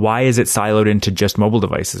 But why is it siloed into just mobile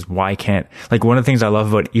devices? Why can't, like, one of the things I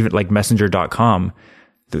love about even like messenger.com,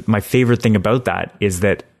 my favorite thing about that is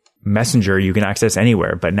that Messenger you can access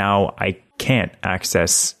anywhere, but now I can't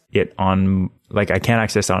access it on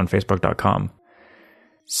Facebook.com.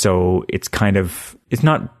 So it's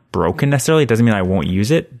not broken necessarily. It doesn't mean I won't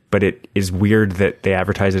use it, but it is weird that they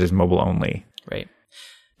advertise it as mobile only. Right.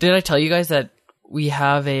 Did I tell you guys that we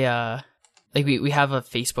have we have a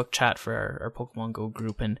Facebook chat for our Pokemon Go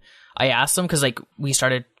group, and I asked them because we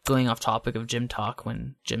started going off topic of gym talk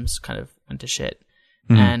when gyms kind of went to shit.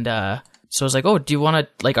 Mm-hmm. And so I was like, oh, do you want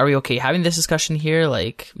to, are we okay having this discussion here?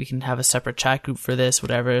 Like, we can have a separate chat group for this,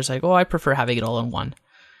 whatever. It's like, oh, I prefer having it all in one.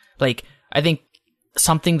 Like, I think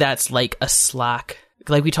something that's like a Slack,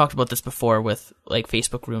 like we talked about this before with like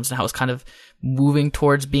Facebook rooms and how it's kind of moving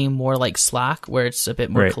towards being more like Slack, where it's a bit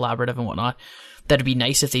more collaborative and whatnot. That'd be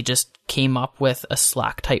nice if they just came up with a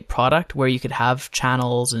Slack type product where you could have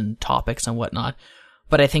channels and topics and whatnot.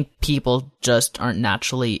 But I think people just aren't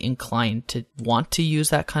naturally inclined to want to use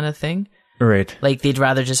that kind of thing. Right. Like, they'd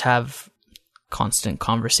rather just have constant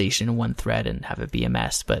conversation in one thread and have it be a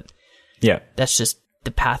mess. But yeah, that's just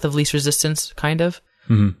the path of least resistance, kind of.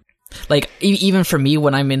 Mm-hmm. Like, even for me,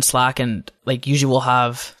 when I'm in Slack and usually we'll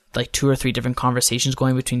have 2 or 3 different conversations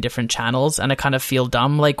going between different channels, and I kind of feel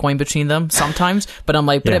dumb going between them sometimes, but I'm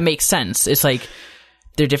like, but it makes sense. It's like,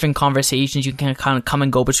 they're different conversations. You can kind of come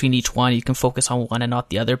and go between each one. You can focus on one and not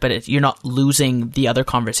the other, but you're not losing the other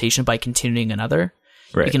conversation by continuing another.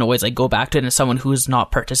 Right. You can always go back to it, and someone who's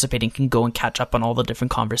not participating can go and catch up on all the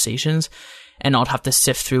different conversations and not have to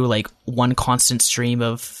sift through one constant stream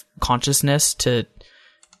of consciousness to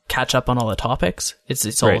catch up on all the topics.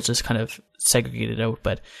 It's all just kind of segregated out.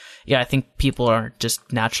 But yeah, I think people are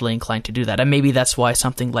just naturally inclined to do that. And maybe that's why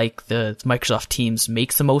something like the Microsoft Teams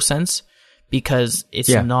makes the most sense, because it's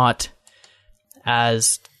not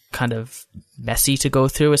as kind of messy to go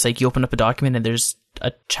through. It's like you open up a document and there's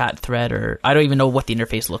a chat thread, or I don't even know what the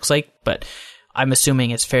interface looks like, but I'm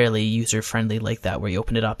assuming it's fairly user friendly like that, where you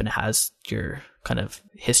open it up and it has your kind of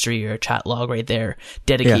history or chat log right there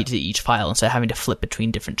dedicated to each file instead of having to flip between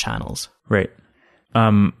different channels. Right.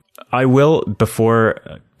 I will,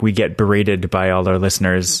 before we get berated by all our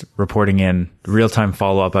listeners reporting in real-time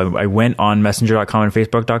follow-up, I went on messenger.com and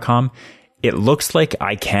facebook.com. It looks like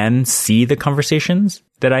I can see the conversations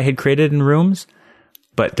that I had created in rooms,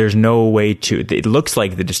 but there's no way to, it looks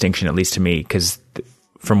like the distinction, at least to me, because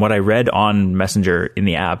from what I read on Messenger in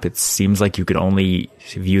the app, it seems like you could only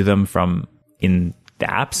view them from in the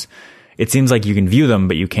apps. It seems like you can view them,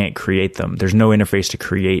 but you can't create them. There's no interface to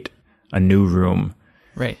create a new room.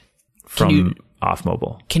 Right. From off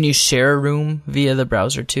mobile. Can you share a room via the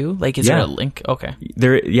browser too? Is there a link? Okay.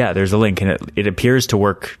 There's a link, and it appears to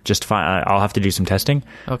work just fine. I'll have to do some testing.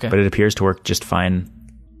 Okay. But it appears to work just fine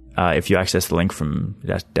if you access the link from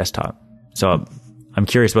desktop. So I'm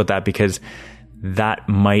curious about that, because that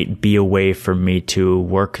might be a way for me to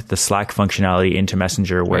work the Slack functionality into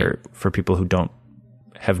Messenger, where for people who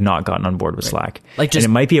have not gotten on board with Slack. And it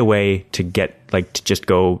might be a way to get to just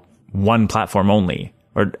go one platform only,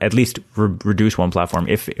 or at least reduce one platform.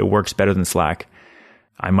 If it works better than Slack,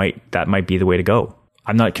 that might be the way to go.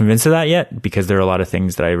 I'm not convinced of that yet, because there are a lot of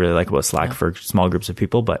things that I really like about Slack for small groups of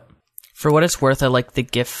people, but for what it's worth, I like the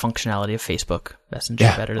GIF functionality of Facebook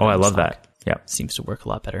Messenger better than I love Slack. that. Yeah. Seems to work a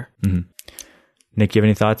lot better. Nick, you have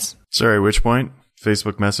any thoughts? Sorry, which point?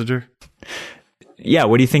 Facebook Messenger? Yeah,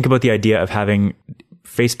 what do you think about the idea of having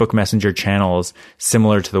Facebook Messenger channels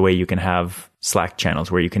similar to the way you can have Slack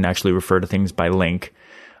channels, where you can actually refer to things by link,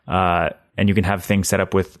 and you can have things set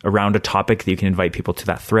up with around a topic that you can invite people to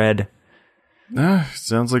that thread?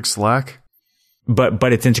 Sounds like Slack.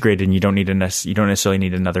 But it's integrated, and you don't necessarily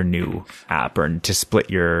need another new app or to split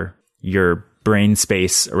your brain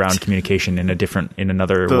space around communication in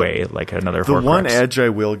another way, like another. The one edge I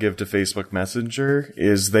will give to Facebook Messenger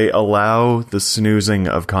is they allow the snoozing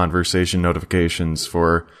of conversation notifications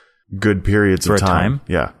for good periods of time.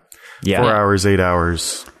 Yeah. 4 hours, 8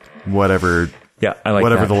 hours, whatever. Yeah, I like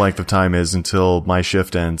whatever that. the length of time is until my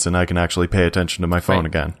shift ends and I can actually pay attention to my phone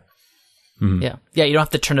again. Yeah. Yeah, you don't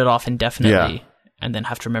have to turn it off indefinitely and then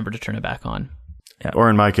have to remember to turn it back on. Yeah.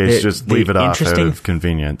 Or in my case, just leave it off out of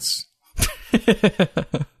convenience.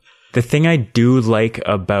 The thing I do like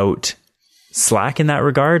about Slack in that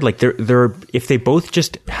regard, like if they both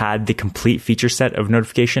just had the complete feature set of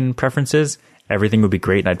notification preferences, everything would be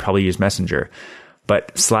great, and I'd probably use Messenger.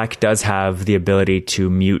 But Slack does have the ability to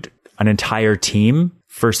mute an entire team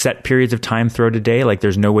for set periods of time throughout a day. Like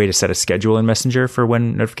there's no way to set a schedule in Messenger for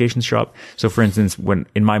when notifications show up. So for instance, when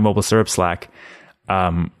in my Mobile Syrup Slack,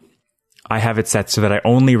 I have it set so that I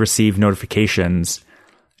only receive notifications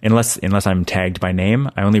unless I'm tagged by name.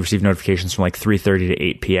 I only receive notifications from like 3:30 to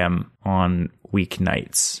 8 p.m. on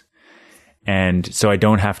weeknights. And so I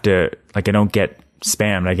don't have to, like, I don't get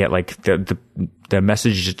spammed. I get like the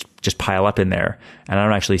messages just pile up in there, and I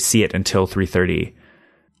don't actually see it until 3:30,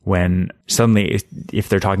 when suddenly if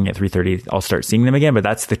they're talking at 3:30, I'll start seeing them again. But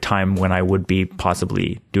that's the time when I would be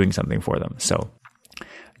possibly doing something for them. So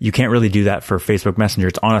you can't really do that for Facebook Messenger.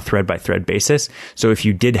 It's on a thread by thread basis. So if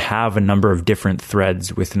you did have a number of different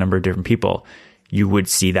threads with a number of different people, you would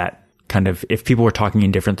see that kind of, if people were talking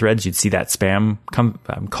in different threads, you'd see that spam come.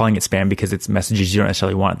 I'm calling it spam because it's messages you don't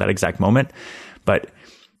necessarily want at that exact moment, but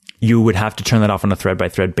you would have to turn that off on a thread by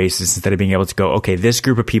thread basis instead of being able to go, okay, this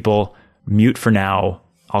group of people, mute for now.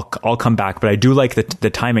 I'll come back. But I do like the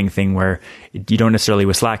timing thing where you don't necessarily,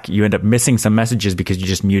 with Slack, you end up missing some messages because you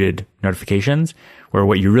just muted notifications, where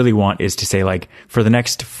what you really want is to say, like, for the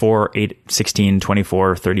next 4, 8, 16,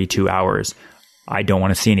 24, 32 hours, I don't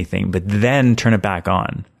want to see anything, but then turn it back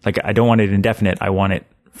on. Like, I don't want it indefinite. I want it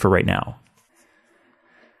for right now.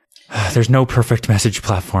 There's no perfect message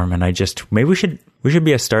platform, and maybe we should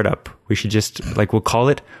be a startup. We should just, like, we'll call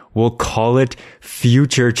it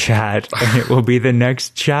Future Chat, and it will be the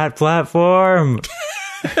next chat platform.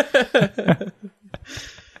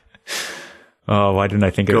 Oh, why didn't I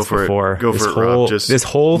think of this before? Go for it, Rob. Just this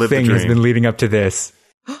whole thing has been leading up to this.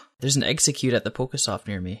 There's an Execute at the Pokesoft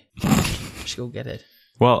near me. I should go get it.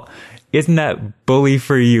 Well, isn't that bully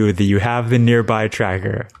for you that you have the nearby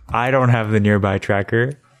tracker? I don't have the nearby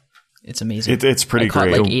tracker. It's amazing. It's pretty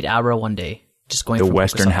great. I caught like 8 hour one day, just going the from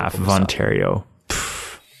western Pokesoft half to of Pokesoft. Ontario.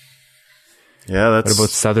 Yeah, What about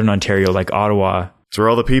southern Ontario, like Ottawa? It's where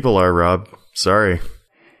all the people are, Rob. Sorry.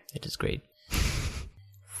 It is great.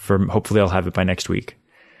 Hopefully I'll have it by next week.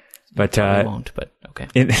 But I won't, but okay.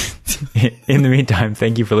 In the meantime,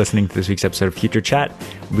 thank you for listening to this week's episode of Future Chat.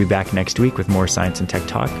 We'll be back next week with more science and tech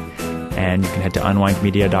talk. And you can head to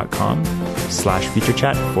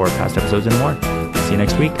unwindmedia.com/futurechat for past episodes and more. See you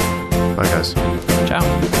next week. Bye, guys. Ciao.